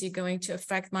pregnancy going to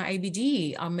affect my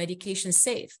IBD? Are medications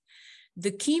safe?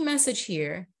 The key message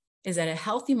here is that a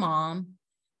healthy mom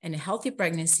and a healthy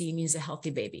pregnancy means a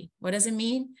healthy baby. What does it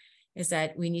mean? Is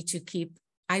that we need to keep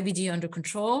IBD under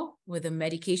control with the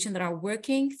medication that are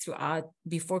working throughout,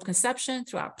 before conception,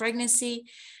 throughout pregnancy,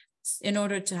 in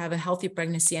order to have a healthy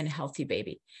pregnancy and a healthy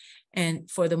baby. And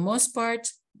for the most part,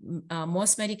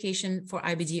 most medication for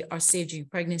IBD are safe during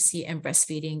pregnancy and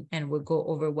breastfeeding, and we'll go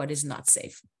over what is not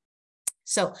safe.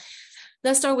 So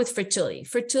let's start with fertility.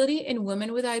 Fertility in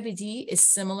women with IBD is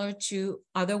similar to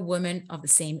other women of the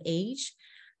same age.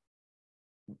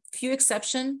 Few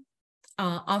exceptions.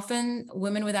 Often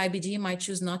women with IBD might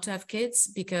choose not to have kids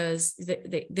because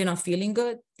they're not feeling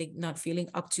good. They're not feeling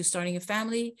up to starting a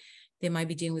family. They might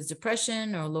be dealing with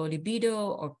depression or low libido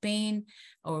or pain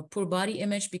or poor body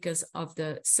image because of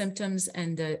the symptoms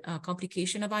and the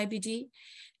complication of IBD.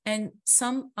 And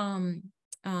some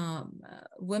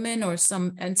women or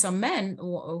some men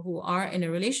who are in a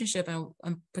relationship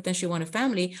and potentially want a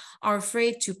family are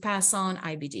afraid to pass on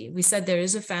IBD. We said there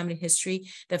is a family history.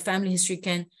 That family history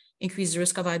can increase the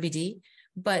risk of IBD,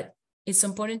 but it's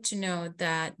important to know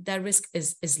that that risk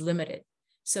is limited.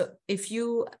 So if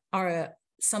you are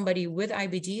somebody with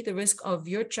IBD, the risk of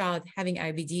your child having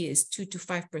IBD is 2 to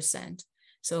 5%.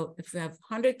 So if you have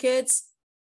 100 kids,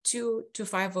 2 to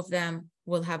 5 of them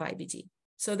will have IBD.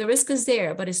 So the risk is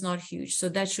there, but it's not huge. So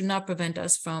that should not prevent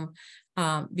us from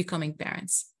becoming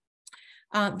parents.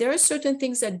 There are certain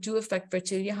things that do affect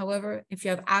fertility. However, if you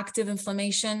have active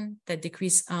inflammation that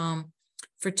decrease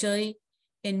fertility,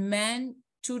 in men,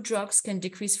 2 drugs can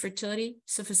decrease fertility,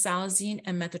 sulfasalazine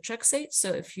and methotrexate.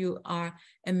 So if you are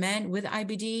a man with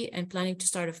IBD and planning to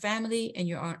start a family and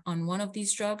you're on one of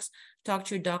these drugs, talk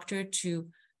to your doctor to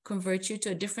convert you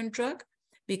to a different drug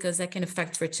because that can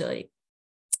affect fertility.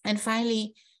 And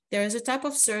finally, there is a type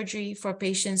of surgery for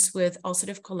patients with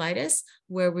ulcerative colitis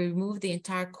where we remove the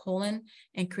entire colon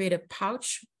and create a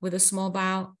pouch with a small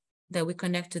bowel that we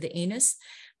connect to the anus.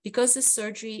 Because the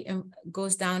surgery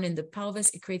goes down in the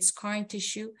pelvis, it creates scarring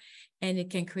tissue and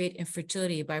it can create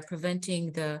infertility by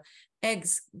preventing the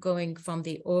eggs going from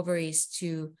the ovaries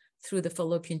through the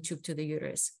fallopian tube to the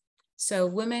uterus. So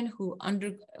women who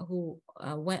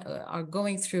are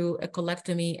going through a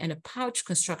colectomy and a pouch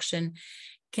construction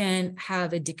can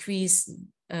have a decrease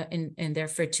in their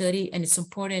fertility. And it's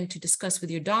important to discuss with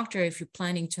your doctor, if you're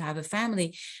planning to have a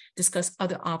family, discuss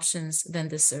other options than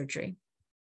the surgery.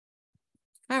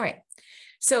 All right.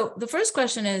 So the first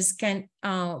question is, can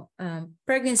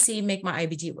pregnancy make my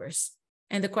IBD worse?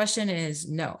 And the question is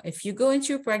no. If you go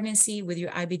into your pregnancy with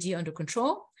your IBD under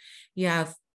control, you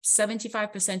have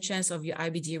 75% chance of your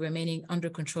IBD remaining under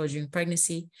control during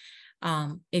pregnancy.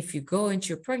 If you go into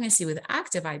your pregnancy with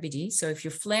active IBD, so if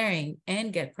you're flaring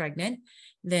and get pregnant,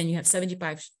 then you have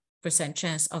 75%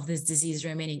 chance of this disease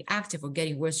remaining active or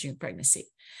getting worse during pregnancy.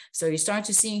 So you start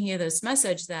to see here this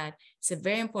message that it's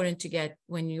very important to get,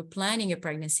 when you're planning a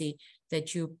pregnancy,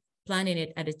 that you planning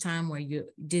it at a time where your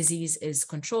disease is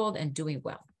controlled and doing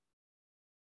well.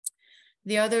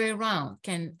 The other way around,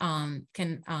 can the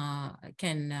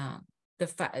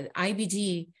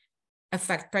IBD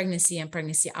affect pregnancy and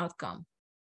pregnancy outcome?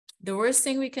 The worst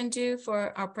thing we can do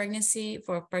for our pregnancy,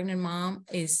 for a pregnant mom,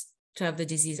 is to have the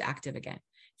disease active again.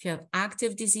 If you have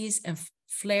active disease and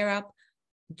flare up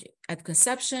at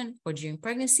conception or during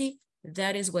pregnancy,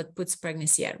 that is what puts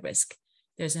pregnancy at risk.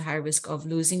 There's a high risk of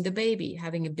losing the baby,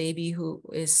 having a baby who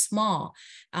is small,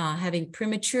 having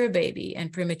premature baby,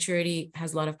 and prematurity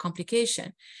has a lot of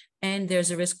complication. And there's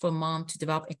a risk for mom to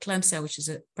develop eclampsia, which is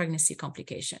a pregnancy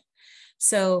complication.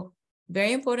 So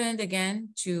very important, again,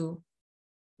 to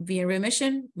be in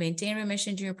remission, maintain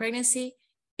remission during pregnancy.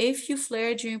 If you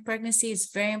flare during pregnancy,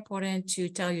 it's very important to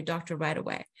tell your doctor right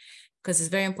away, because it's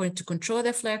very important to control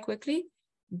the flare quickly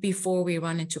before we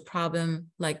run into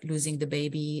problem like losing the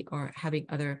baby or having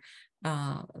other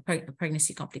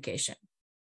pregnancy complication.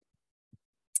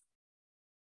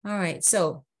 All right,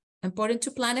 so important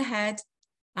to plan ahead.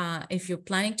 If you're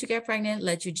planning to get pregnant,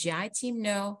 let your GI team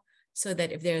know so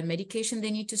that if there's medication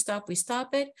they need to stop, we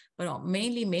stop it. But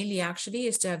mainly actually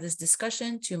is to have this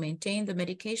discussion to maintain the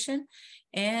medication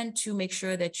and to make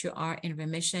sure that you are in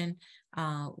remission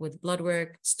with blood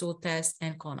work, stool test,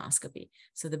 and colonoscopy.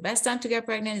 So the best time to get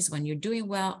pregnant is when you're doing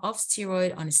well off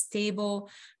steroid on a stable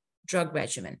drug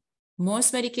regimen.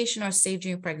 Most medication are safe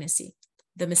during pregnancy.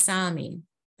 The mesalamine,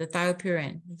 the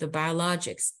thiopurine, the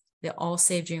biologics, they're all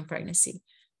safe during pregnancy.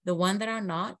 The ones that are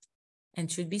not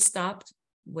and should be stopped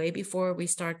way before we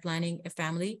start planning a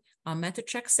family are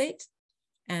methotrexate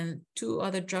and two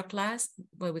other drug class,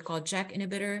 what we call JAK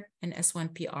inhibitor and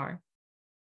S1PR.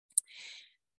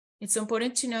 It's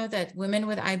important to know that women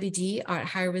with IBD are at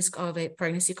high risk of a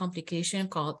pregnancy complication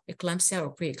called eclampsia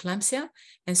or preeclampsia.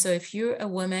 And so if you're a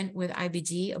woman with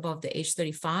IBD above the age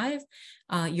 35,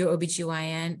 your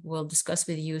OBGYN will discuss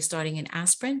with you starting an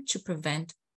aspirin to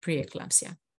prevent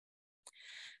preeclampsia.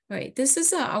 All right, this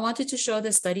is, I wanted to show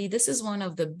the study. This is one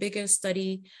of the biggest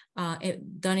study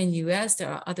done in the US. There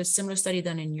are other similar studies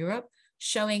done in Europe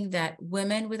showing that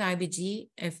women with IBD,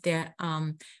 if they're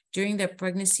during their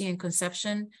pregnancy and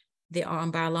conception, they are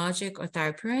on biologic or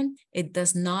thiopurine, it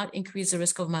does not increase the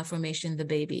risk of malformation in the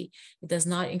baby. It does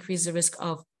not increase the risk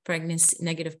of pregnancy,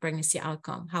 negative pregnancy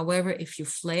outcome. However, if you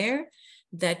flare,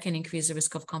 that can increase the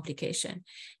risk of complication.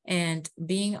 And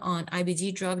being on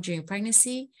IBD drug during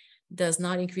pregnancy does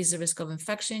not increase the risk of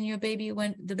infection in your baby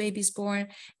when the baby is born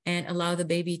and allow the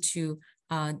baby to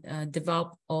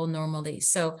develop all normally.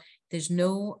 So there's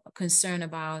no concern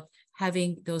about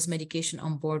having those medication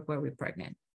on board while we're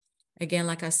pregnant. Again,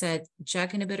 like I said,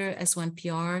 JAK inhibitor,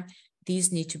 S1PR,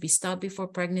 these need to be stopped before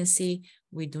pregnancy.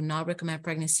 We do not recommend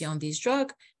pregnancy on these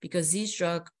drugs because these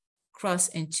drugs cross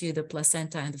into the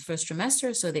placenta in the first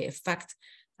trimester, so they affect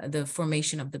the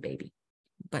formation of the baby.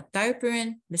 But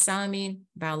thiopurine, mesalamine,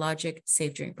 biologic,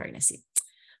 safe during pregnancy.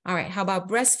 All right, how about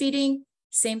breastfeeding?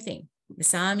 Same thing.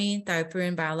 Mesalamine,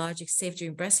 thiopurine, biologic, safe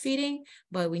during breastfeeding,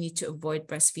 but we need to avoid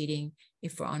breastfeeding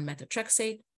if we're on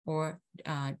methotrexate or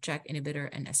JAK inhibitor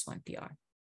and S1PR.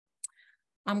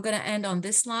 I'm going to end on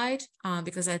this slide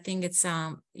because I think it's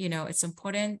it's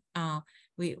important.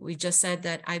 We just said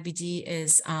that IBD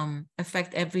is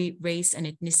affect every race and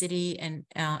ethnicity and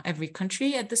every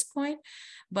country at this point,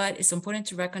 but it's important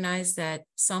to recognize that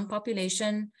some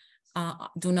population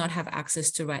do not have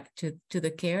access to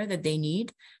the care that they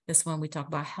need. That's when we talk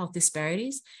about health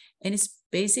disparities, and it's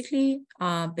basically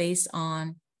based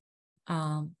on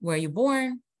where you're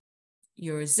born,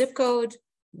 your zip code,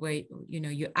 where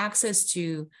your access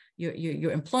to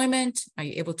your employment. Are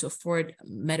you able to afford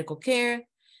medical care?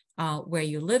 Where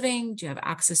you're living? Do you have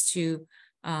access to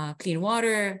clean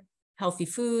water, healthy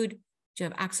food? Do you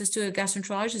have access to a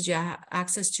gastroenterologist? Do you have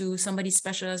access to somebody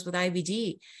specialized with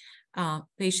IBD?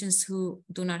 Patients who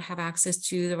do not have access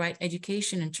to the right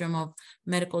education in terms of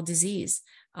medical disease,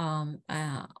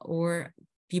 or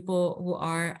people who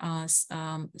are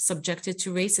subjected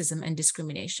to racism and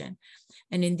discrimination.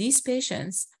 And in these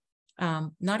patients,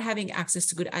 not having access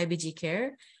to good IBD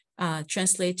care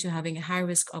translate to having a high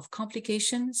risk of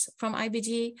complications from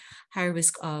IBD, high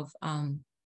risk of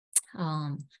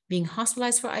being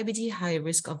hospitalized for IBD, high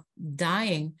risk of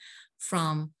dying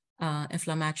from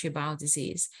inflammatory bowel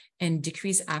disease, and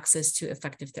decreased access to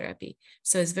effective therapy.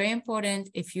 So it's very important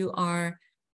if you are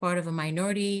part of a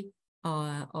minority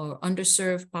or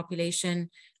underserved population,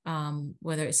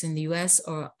 whether it's in the US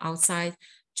or outside,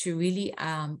 to really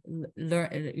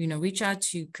learn, reach out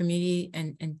to community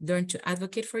and learn to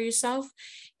advocate for yourself.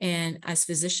 And as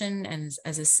physician and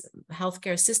as a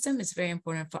healthcare system, it's very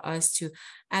important for us to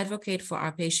advocate for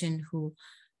our patients who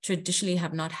traditionally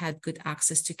have not had good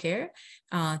access to care,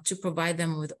 to provide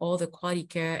them with all the quality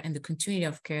care and the continuity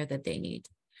of care that they need.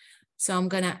 So I'm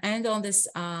going to end on this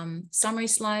summary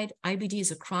slide. IBD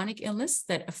is a chronic illness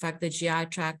that affects the GI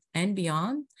tract and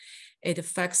beyond. It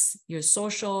affects your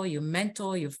social, your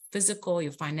mental, your physical,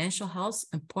 your financial health.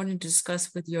 Important to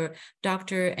discuss with your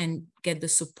doctor and get the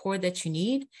support that you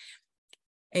need.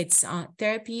 Its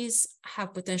therapies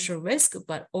have potential risk,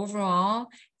 but overall,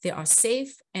 they are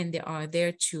safe and they are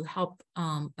there to help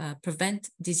prevent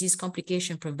disease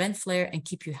complication, prevent flare, and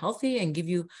keep you healthy and give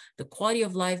you the quality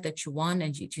of life that you want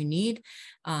and you need.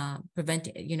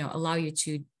 Allow you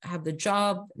to have the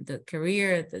job, the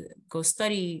career, go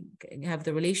study, have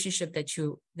the relationship that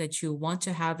you want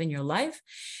to have in your life.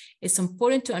 It's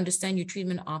important to understand your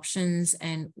treatment options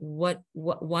and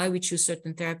why we choose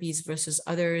certain therapies versus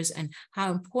others, and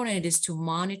how important it is to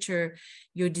monitor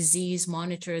your disease,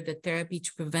 monitor the therapy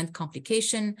to prevent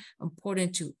complication.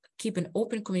 Important to keep an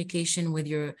open communication with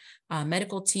your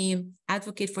medical team,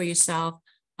 advocate for yourself,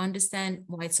 understand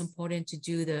why it's important to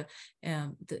do the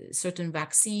certain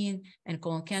vaccine and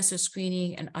colon cancer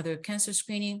screening and other cancer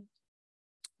screening.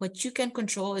 What you can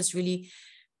control is really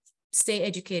stay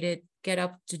educated, get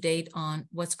up to date on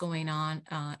what's going on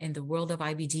in the world of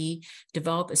IBD,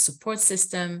 develop a support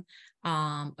system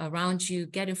around you,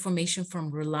 get information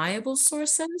from reliable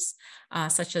sources,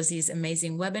 such as these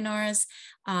amazing webinars,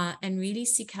 and really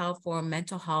seek help for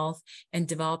mental health and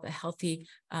develop a healthy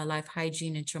life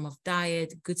hygiene in terms of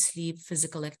diet, good sleep,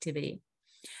 physical activity.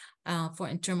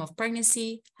 In terms of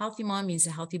pregnancy, healthy mom means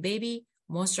a healthy baby.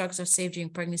 Most drugs are safe during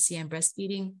pregnancy and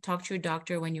breastfeeding. Talk to your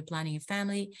doctor when you're planning a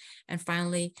family. And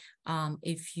finally,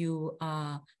 if you,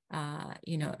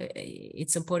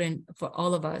 it's important for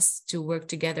all of us to work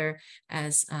together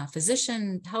as a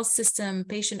physician, health system,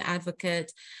 patient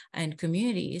advocate, and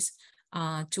communities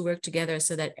to work together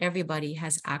so that everybody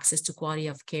has access to quality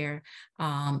of care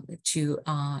to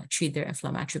treat their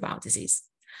inflammatory bowel disease.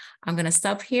 I'm going to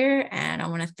stop here, and I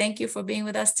want to thank you for being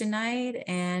with us tonight,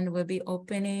 and we'll be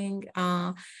opening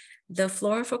the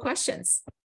floor for questions.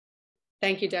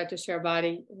 Thank you, Dr.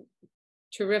 Charabaty.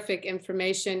 Terrific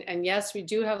information. And yes, we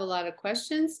do have a lot of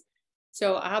questions.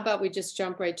 So how about we just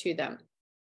jump right to them?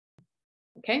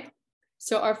 Okay.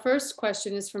 So our first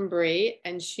question is from Bree,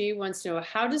 and she wants to know,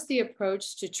 how does the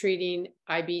approach to treating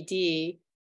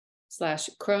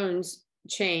IBD/Crohn's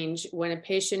change when a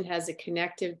patient has a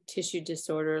connective tissue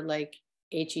disorder like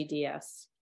HEDS?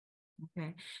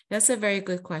 Okay, that's a very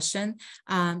good question.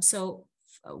 So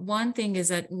one thing is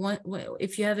that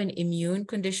if you have an immune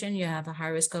condition, you have a high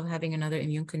risk of having another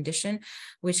immune condition,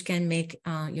 which can make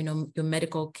your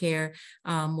medical care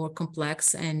more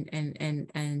complex and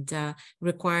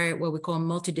require what we call a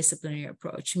multidisciplinary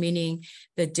approach, meaning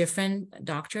the different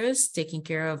doctors taking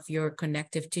care of your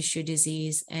connective tissue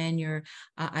disease and your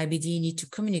IBD need to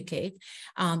communicate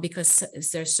because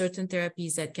there are certain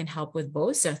therapies that can help with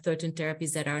both. There are certain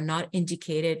therapies that are not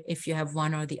indicated if you have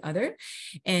one or the other,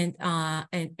 and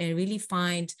really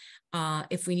find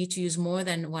if we need to use more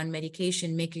than one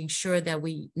medication, making sure that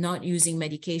we're not using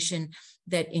medication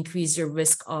that increase your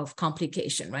risk of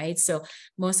complication, right? So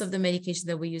most of the medication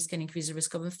that we use can increase the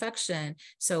risk of infection.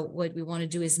 So what we want to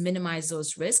do is minimize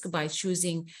those risks by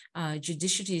choosing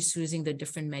judiciously choosing the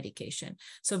different medication.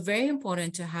 So very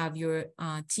important to have your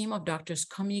team of doctors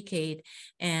communicate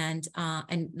and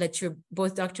let your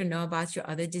both doctor know about your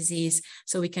other disease,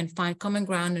 so we can find common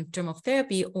ground in terms of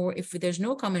therapy, or if there's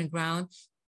no common ground,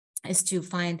 is to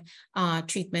find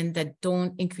treatment that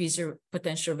don't increase your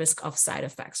potential risk of side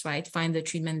effects, right? Find the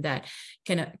treatment that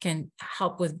can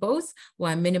help with both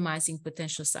while minimizing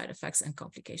potential side effects and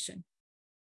complication.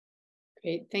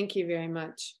 Great, thank you very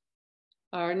much.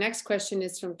 Our next question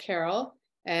is from Carol,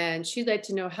 and she'd like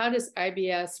to know, how does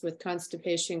IBS with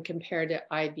constipation compare to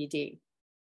IBD?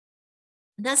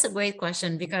 That's a great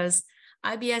question, because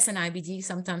IBS and IBD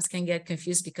sometimes can get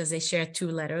confused because they share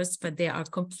two letters, but they are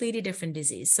completely different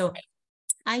disease. So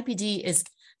IBD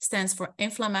stands for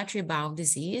inflammatory bowel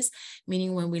disease,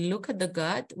 meaning when we look at the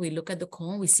gut, we look at the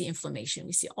colon, we see inflammation,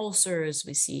 we see ulcers,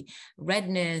 we see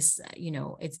redness,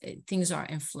 things are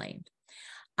inflamed.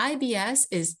 IBS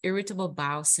is irritable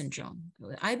bowel syndrome.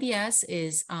 IBS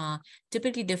is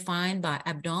typically defined by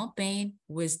abdominal pain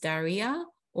with diarrhea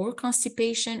or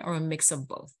constipation or a mix of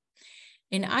both.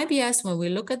 In IBS, when we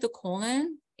look at the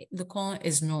colon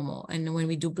is normal. And when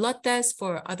we do blood tests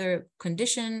for other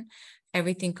condition,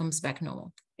 everything comes back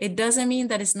normal. It doesn't mean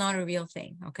that it's not a real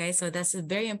thing, okay? So that's a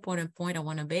very important point I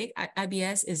want to make.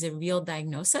 IBS is a real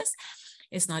diagnosis.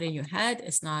 It's not in your head.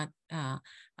 It's not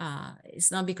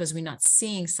because we're not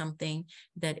seeing something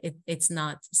that it's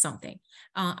not something.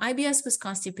 IBS with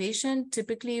constipation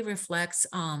typically reflects,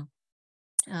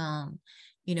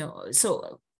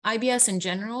 so IBS in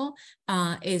general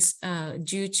is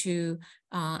due to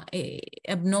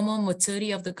abnormal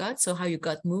motility of the gut. So how your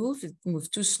gut moves, move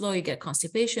too slow, you get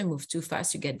constipation, move too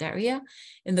fast, you get diarrhea.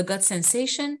 In the gut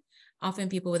sensation, often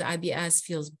people with IBS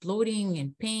feels bloating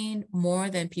and pain more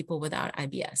than people without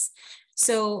IBS.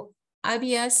 So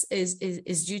IBS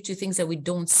is due to things that we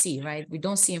don't see, right? We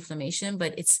don't see inflammation,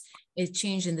 but it's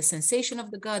change in the sensation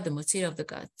of the gut, the motility of the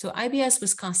gut. So IBS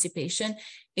with constipation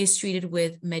is treated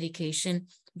with medication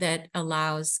that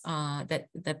allows,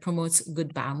 that promotes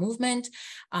good bowel movement,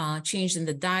 change in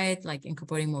the diet, like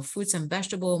incorporating more fruits and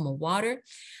vegetables, more water,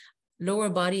 lower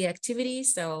body activity.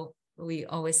 So we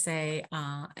always say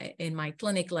in my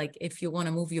clinic, like if you want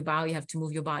to move your bowel, you have to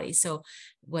move your body. So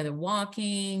whether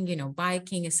walking,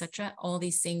 biking, etc., all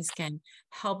these things can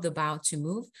help the bowel to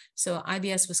move. So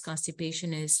IBS with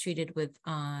constipation is treated with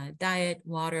diet,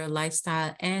 water,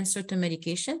 lifestyle, and certain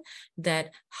medication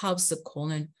that helps the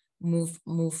colon move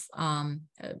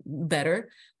better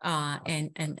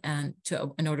and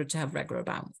in order to have regular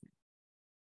bowel movement.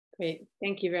 Great,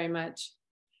 thank you very much.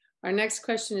 Our next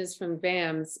question is from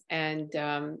BAMS, and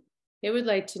they would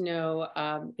like to know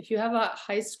if you have a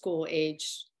high school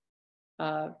age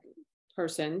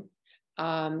person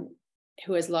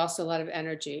who has lost a lot of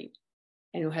energy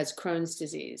and who has Crohn's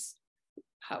disease,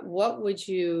 what would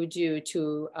you do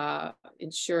to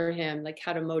ensure him, like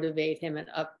how to motivate him and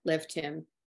uplift him?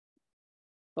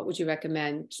 What would you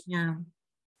recommend? Yeah,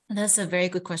 that's a very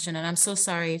good question. And I'm so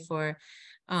sorry for,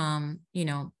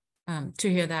 to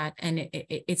hear that. And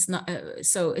it's not,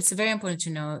 so it's very important to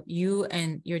know you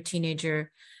and your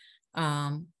teenager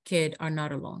kid are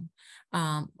not alone.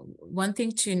 One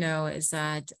thing to know is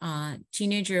that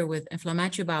teenager with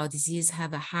inflammatory bowel disease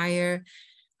have a higher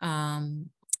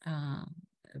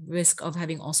risk of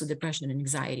having also depression and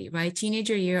anxiety, right?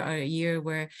 Teenager year are a year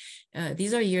where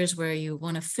these are years where you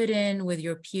want to fit in with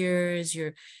your peers,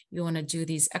 you want to do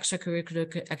these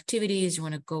extracurricular activities, you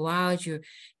want to go out, you're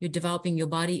developing your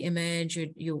body image,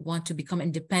 you want to become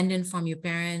independent from your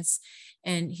parents.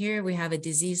 And here we have a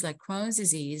disease like Crohn's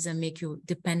disease and make you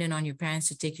dependent on your parents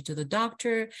to take you to the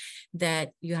doctor,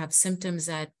 that you have symptoms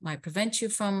that might prevent you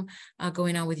from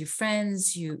going out with your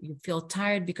friends. You feel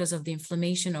tired because of the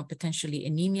inflammation or potentially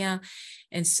anemia.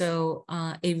 And so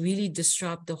it really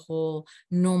disrupts the whole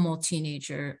normal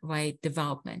teenager, right,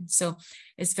 development. So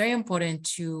it's very important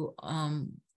to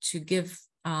give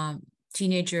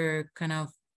teenager kind of,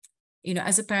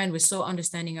 as a parent, we're so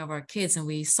understanding of our kids and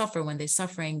we suffer when they're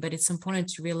suffering, but it's important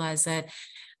to realize that,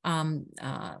 I don't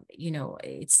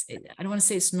want to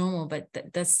say it's normal, but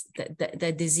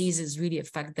that diseases really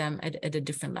affect them at a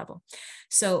different level.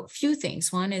 So few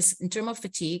things. One is in terms of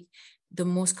fatigue, the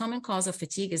most common cause of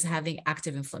fatigue is having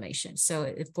active inflammation. So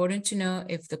it's important to know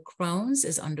if the Crohn's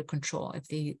is under control,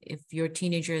 if your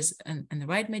teenager is on the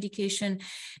right medication,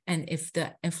 and if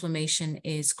the inflammation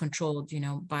is controlled,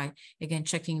 by, again,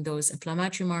 checking those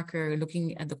inflammatory markers,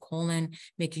 looking at the colon,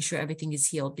 making sure everything is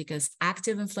healed, because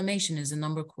active inflammation is the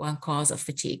number one cause of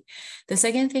fatigue. The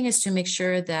second thing is to make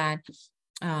sure that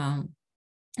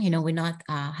we're not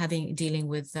dealing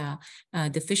with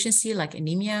deficiency like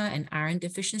anemia and iron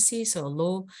deficiency. So a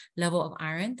low level of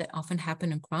iron that often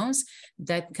happen in Crohn's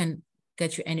that can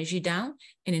get your energy down.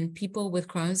 And in people with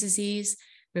Crohn's disease,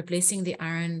 replacing the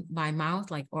iron by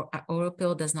mouth, like oral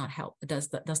pill, does not help. It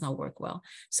does not work well.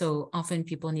 So often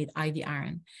people need IV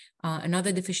iron.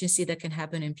 Another deficiency that can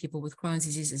happen in people with Crohn's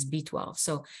disease is B12.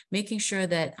 So making sure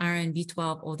that iron,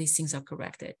 B12, all these things are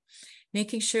corrected.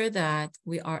 Making sure that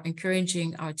we are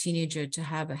encouraging our teenager to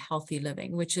have a healthy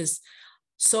living, which is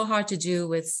so hard to do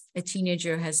with a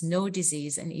teenager who has no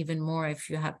disease, and even more if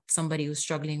you have somebody who's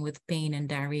struggling with pain and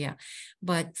diarrhea.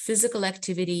 But physical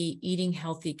activity, eating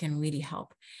healthy can really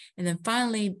help. And then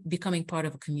finally, becoming part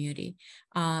of a community.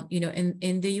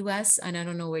 In the US, and I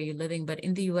don't know where you're living, but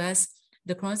in the US,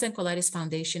 the Crohn's and Colitis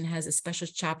Foundation has a special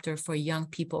chapter for young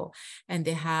people, and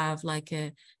they have like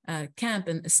a camp,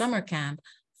 a summer camp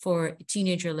for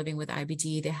teenager living with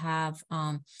IBD. They have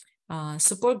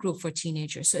support group for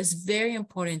teenagers. So it's very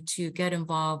important to get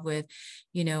involved with,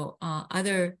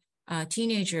 other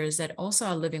teenagers that also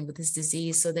are living with this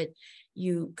disease, so that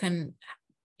you can,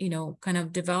 kind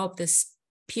of develop this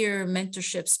peer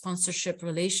mentorship, sponsorship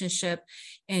relationship,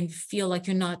 and feel like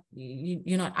you're not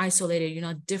isolated, you're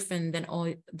not different than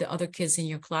all the other kids in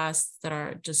your class that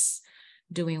are just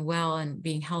doing well and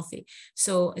being healthy.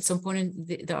 So it's important,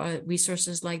 there are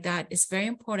resources like that. It's very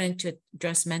important to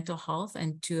address mental health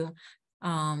and to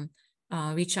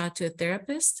reach out to a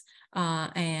therapist.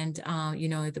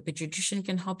 The pediatrician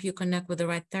can help you connect with the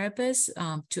right therapist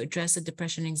to address the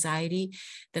depression, anxiety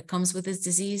that comes with this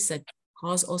disease that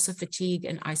cause also fatigue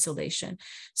and isolation.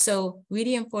 So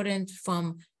really important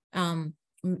from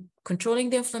controlling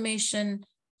the inflammation,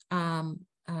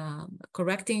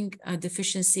 correcting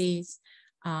deficiencies,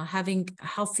 having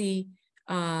healthy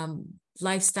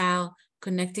lifestyle,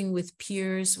 connecting with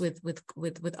peers, with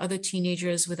other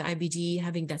teenagers with IBD,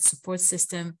 having that support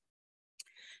system,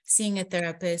 seeing a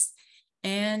therapist,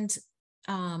 and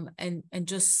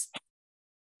just,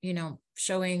 you know,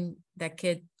 showing that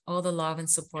kid all the love and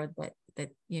support that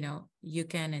you know, you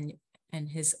can and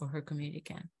his or her community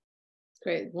can.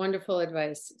 Great, wonderful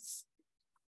advice.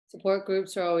 Support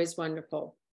groups are always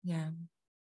wonderful. Yeah.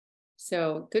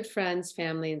 So good friends,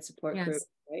 family, and support groups,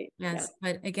 right? Yes,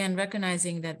 but again,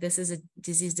 recognizing that this is a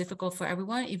disease difficult for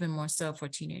everyone, even more so for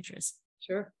teenagers.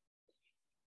 Sure.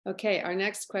 Okay, our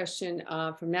next question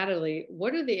from Natalie.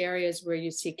 What are the areas where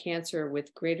you see cancer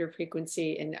with greater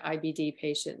frequency in IBD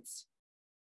patients?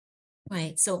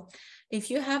 Right, so if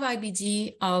you have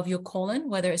IBD of your colon,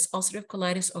 whether it's ulcerative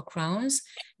colitis or Crohn's,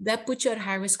 that puts you at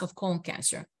high risk of colon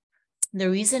cancer. The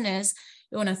reason is,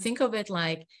 you want to think of it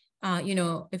like, you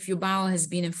know, if your bowel has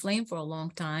been inflamed for a long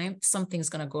time, something's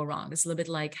going to go wrong. It's a little bit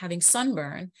like having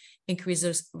sunburn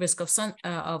increases risk of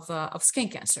skin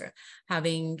cancer.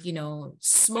 Having, you know,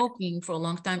 smoking for a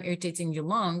long time, irritating your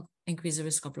lung, increases the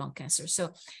risk of lung cancer.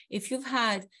 So if you've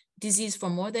had disease for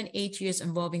more than 8 years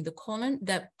involving the colon,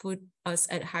 that put us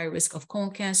at high risk of colon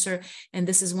cancer. And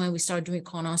this is when we start doing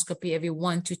colonoscopy every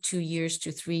 1 to 2 years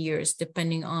to 3 years,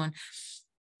 depending on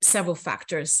several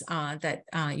factors that,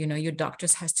 you know, your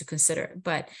doctors has to consider.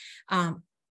 But,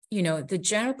 you know, the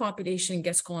general population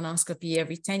gets colonoscopy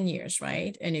every 10 years,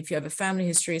 right? And if you have a family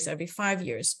history, it's every 5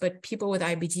 years. But people with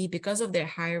IBD, because of their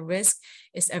higher risk,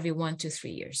 is every 1 to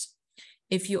 3 years.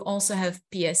 If you also have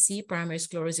PSC, primary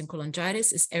sclerosing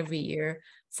cholangitis, is every year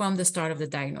from the start of the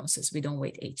diagnosis. We don't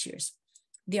wait 8 years.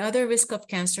 The other risk of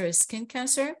cancer is skin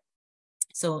cancer.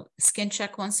 So skin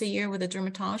check once a year with a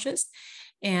dermatologist.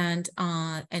 And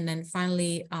then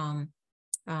finally,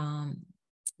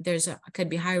 could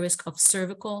be high risk of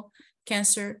cervical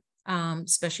cancer,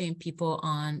 especially in people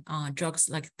on drugs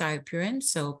like thiopurine,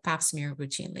 so pap smear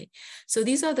routinely. So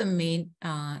these are the main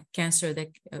cancer that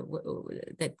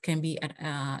can be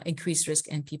at increased risk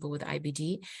in people with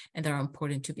IBD, and that are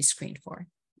important to be screened for.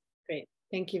 Great,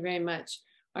 thank you very much.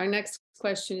 Our next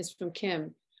question is from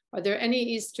Kim. Are there any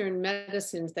Eastern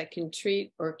medicines that can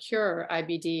treat or cure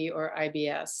IBD or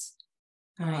IBS?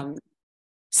 Right.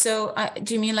 So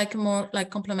do you mean like more like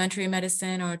complementary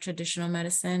medicine or traditional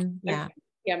medicine? Yeah.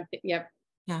 Yep.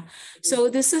 Yeah. So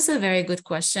this is a very good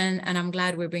question, and I'm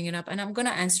glad we're bringing it up. And I'm going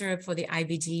to answer it for the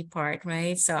IBD part,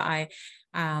 right? So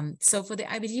so for the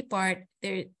IBD part,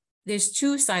 there's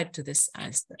two sides to this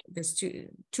answer. There's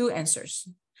two answers.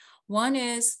 One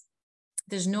is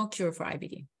there's no cure for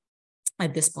IBD.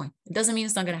 At this point, it doesn't mean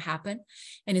it's not going to happen.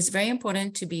 And it's very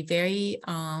important to be very,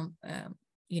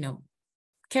 you know,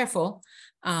 careful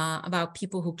about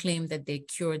people who claim that they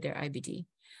cured their IBD.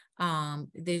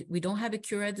 We don't have a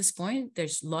cure at this point.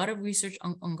 There's a lot of research,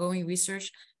 ongoing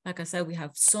research. Like I said, we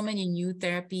have so many new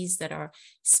therapies that are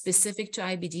specific to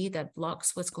IBD that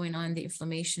blocks what's going on in the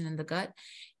inflammation in the gut.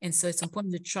 And so it's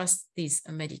important to trust these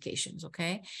medications,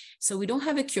 okay? So we don't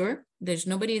have a cure. There's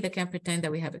nobody that can pretend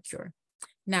that we have a cure.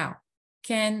 Now,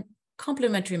 can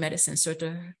complementary medicine sort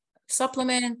of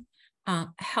supplement,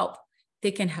 help?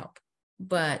 They can help,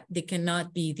 but they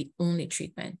cannot be the only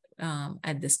treatment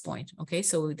at this point, okay?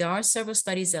 So there are several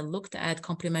studies that looked at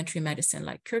complementary medicine,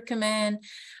 like curcumin,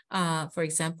 for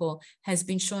example, has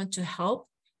been shown to help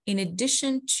in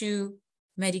addition to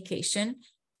medication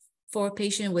for a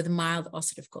patient with mild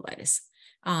ulcerative colitis.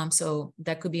 So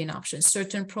that could be an option.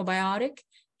 Certain probiotic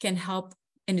can help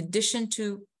in addition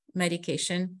to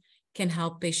medication, can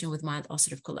help patient with mild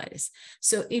ulcerative colitis.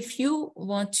 So if you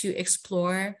want to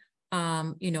explore,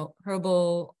 you know,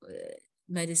 herbal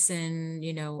medicine,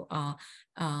 you know,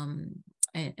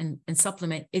 and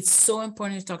supplement, it's so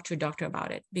important to talk to your doctor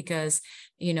about it, because,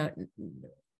 you know,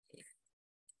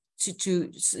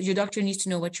 your doctor needs to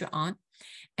know what you're on.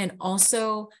 And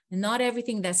also, not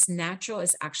everything that's natural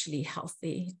is actually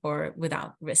healthy or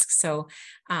without risk. So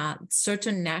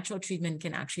certain natural treatment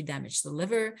can actually damage the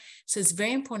liver. So it's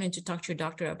very important to talk to your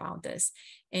doctor about this.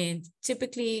 And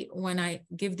typically when I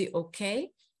give the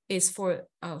okay, is for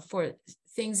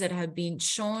things that have been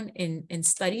shown in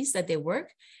studies that they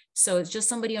work. So it's just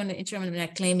somebody on the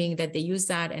internet claiming that they use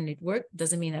that and it worked,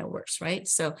 doesn't mean that it works, right?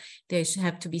 So there should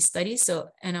have to be studies. So,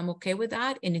 and I'm okay with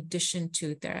that in addition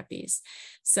to therapies.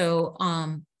 So,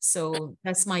 so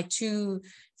that's my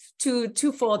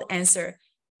twofold answer.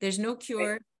 There's no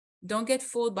cure. Don't get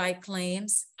fooled by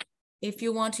claims. If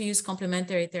you want to use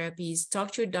complementary therapies,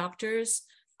 talk to your doctors,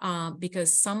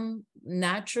 because some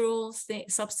natural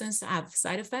substances have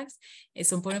side effects.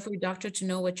 It's important for your doctor to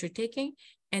know what you're taking.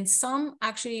 And some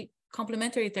actually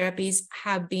complementary therapies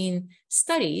have been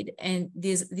studied, and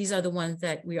these are the ones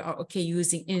that we are okay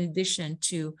using in addition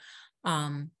to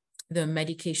the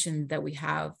medication that we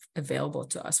have available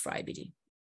to us for IBD.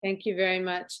 Thank you very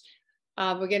much.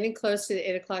 We're getting close to the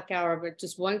 8 o'clock hour, but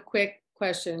just one quick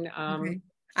question. Okay.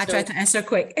 I try to answer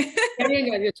quick.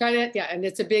 You're trying to, yeah, and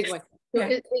it's a big one. So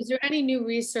Yeah. is there any new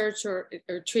research or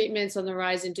treatments on the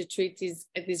horizon to treat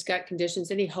these gut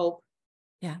conditions? Any hope?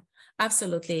 Yeah,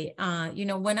 absolutely. You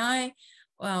know, when I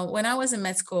was in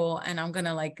med school, and I'm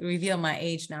gonna like reveal my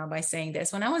age now by saying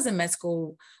this, when I was in med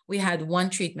school, we had one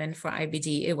treatment for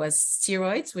IBD. It was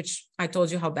steroids, which I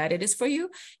told you how bad it is for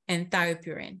you, and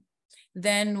thiopurine.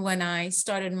 Then when I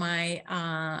started my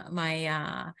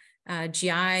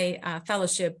GI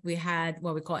fellowship, we had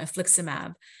what we call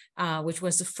infliximab, which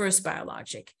was the first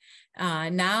biologic.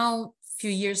 Now, a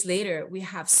few years later, we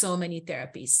have so many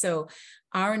therapies. So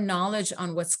our knowledge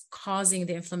on what's causing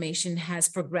the inflammation has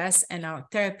progressed, and our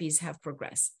therapies have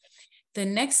progressed. The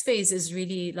next phase is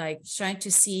really like trying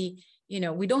to see, you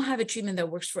know, we don't have a treatment that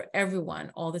works for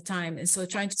everyone all the time. And so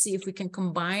trying to see if we can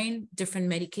combine different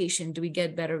medication, do we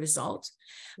get better results?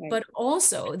 Right. But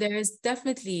also there is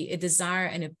definitely a desire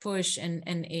and a push and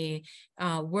a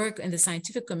work in the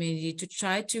scientific community to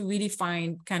try to really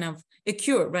find kind of a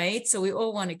cure, right? So we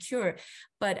all want a cure,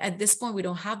 but at this point we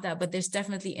don't have that, but there's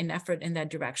definitely an effort in that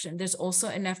direction. There's also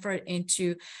an effort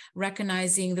into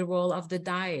recognizing the role of the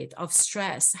diet, of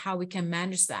stress, how we can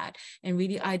manage that, and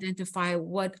really identify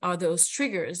what are those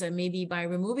triggers, and maybe by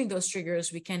removing those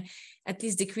triggers, we can at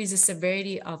least decrease the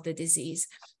severity of the disease.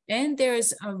 And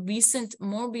there's a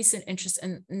more recent interest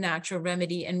in natural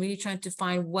remedy, and really trying to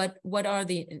find what are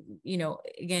the, you know,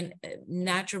 again,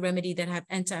 natural remedy that have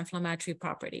anti-inflammatory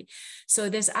property. So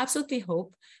there's absolutely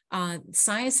hope.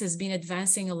 Science has been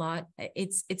advancing a lot.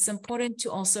 It's important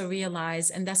to also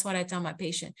realize, and that's what I tell my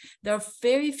patient, there are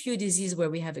very few diseases where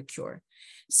we have a cure.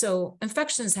 So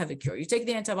infections have a cure. You take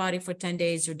the antibiotic for 10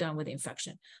 days, you're done with the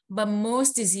infection. But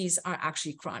most diseases are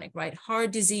actually chronic, right?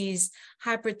 Heart disease,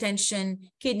 hypertension,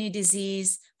 kidney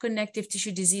disease, connective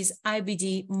tissue disease,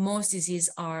 IBD, most diseases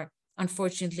are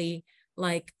unfortunately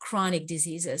like chronic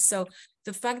diseases. So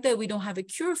the fact that we don't have a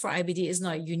cure for IBD is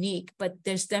not unique, but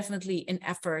there's definitely an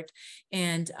effort.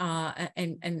 And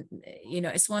you know,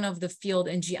 it's one of the field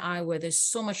in GI where there's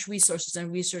so much resources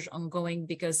and research ongoing,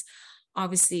 because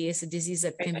obviously it's a disease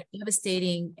that can be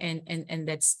devastating and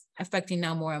that's affecting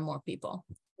now more and more people.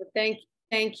 Well,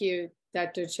 thank you,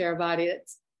 Dr. Charabaty.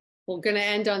 We're going to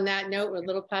end on that note. We're a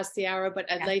little past the hour,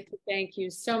 but I'd like to thank you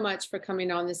so much for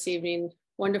coming on this evening.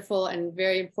 Wonderful and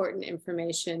very important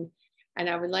information. And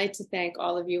I would like to thank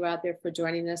all of you out there for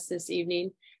joining us this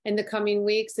evening. In the coming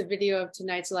weeks, a video of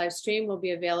tonight's live stream will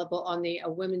be available on the A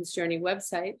Woman's Journey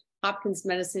website,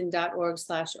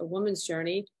 hopkinsmedicine.org/A Woman's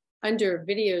Journey, under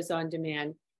Videos on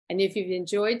Demand. And if you've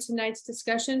enjoyed tonight's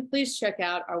discussion, please check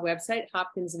out our website,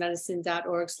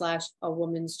 hopkinsmedicine.org/A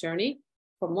Woman's Journey,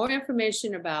 for more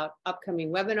information about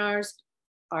upcoming webinars,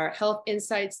 our Health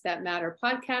Insights That Matter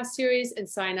podcast series, and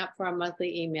sign up for our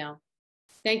monthly email.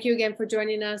 Thank you again for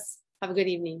joining us. Have a good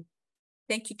evening.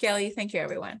 Thank you, Kelly. Thank you,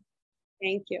 everyone.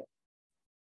 Thank you.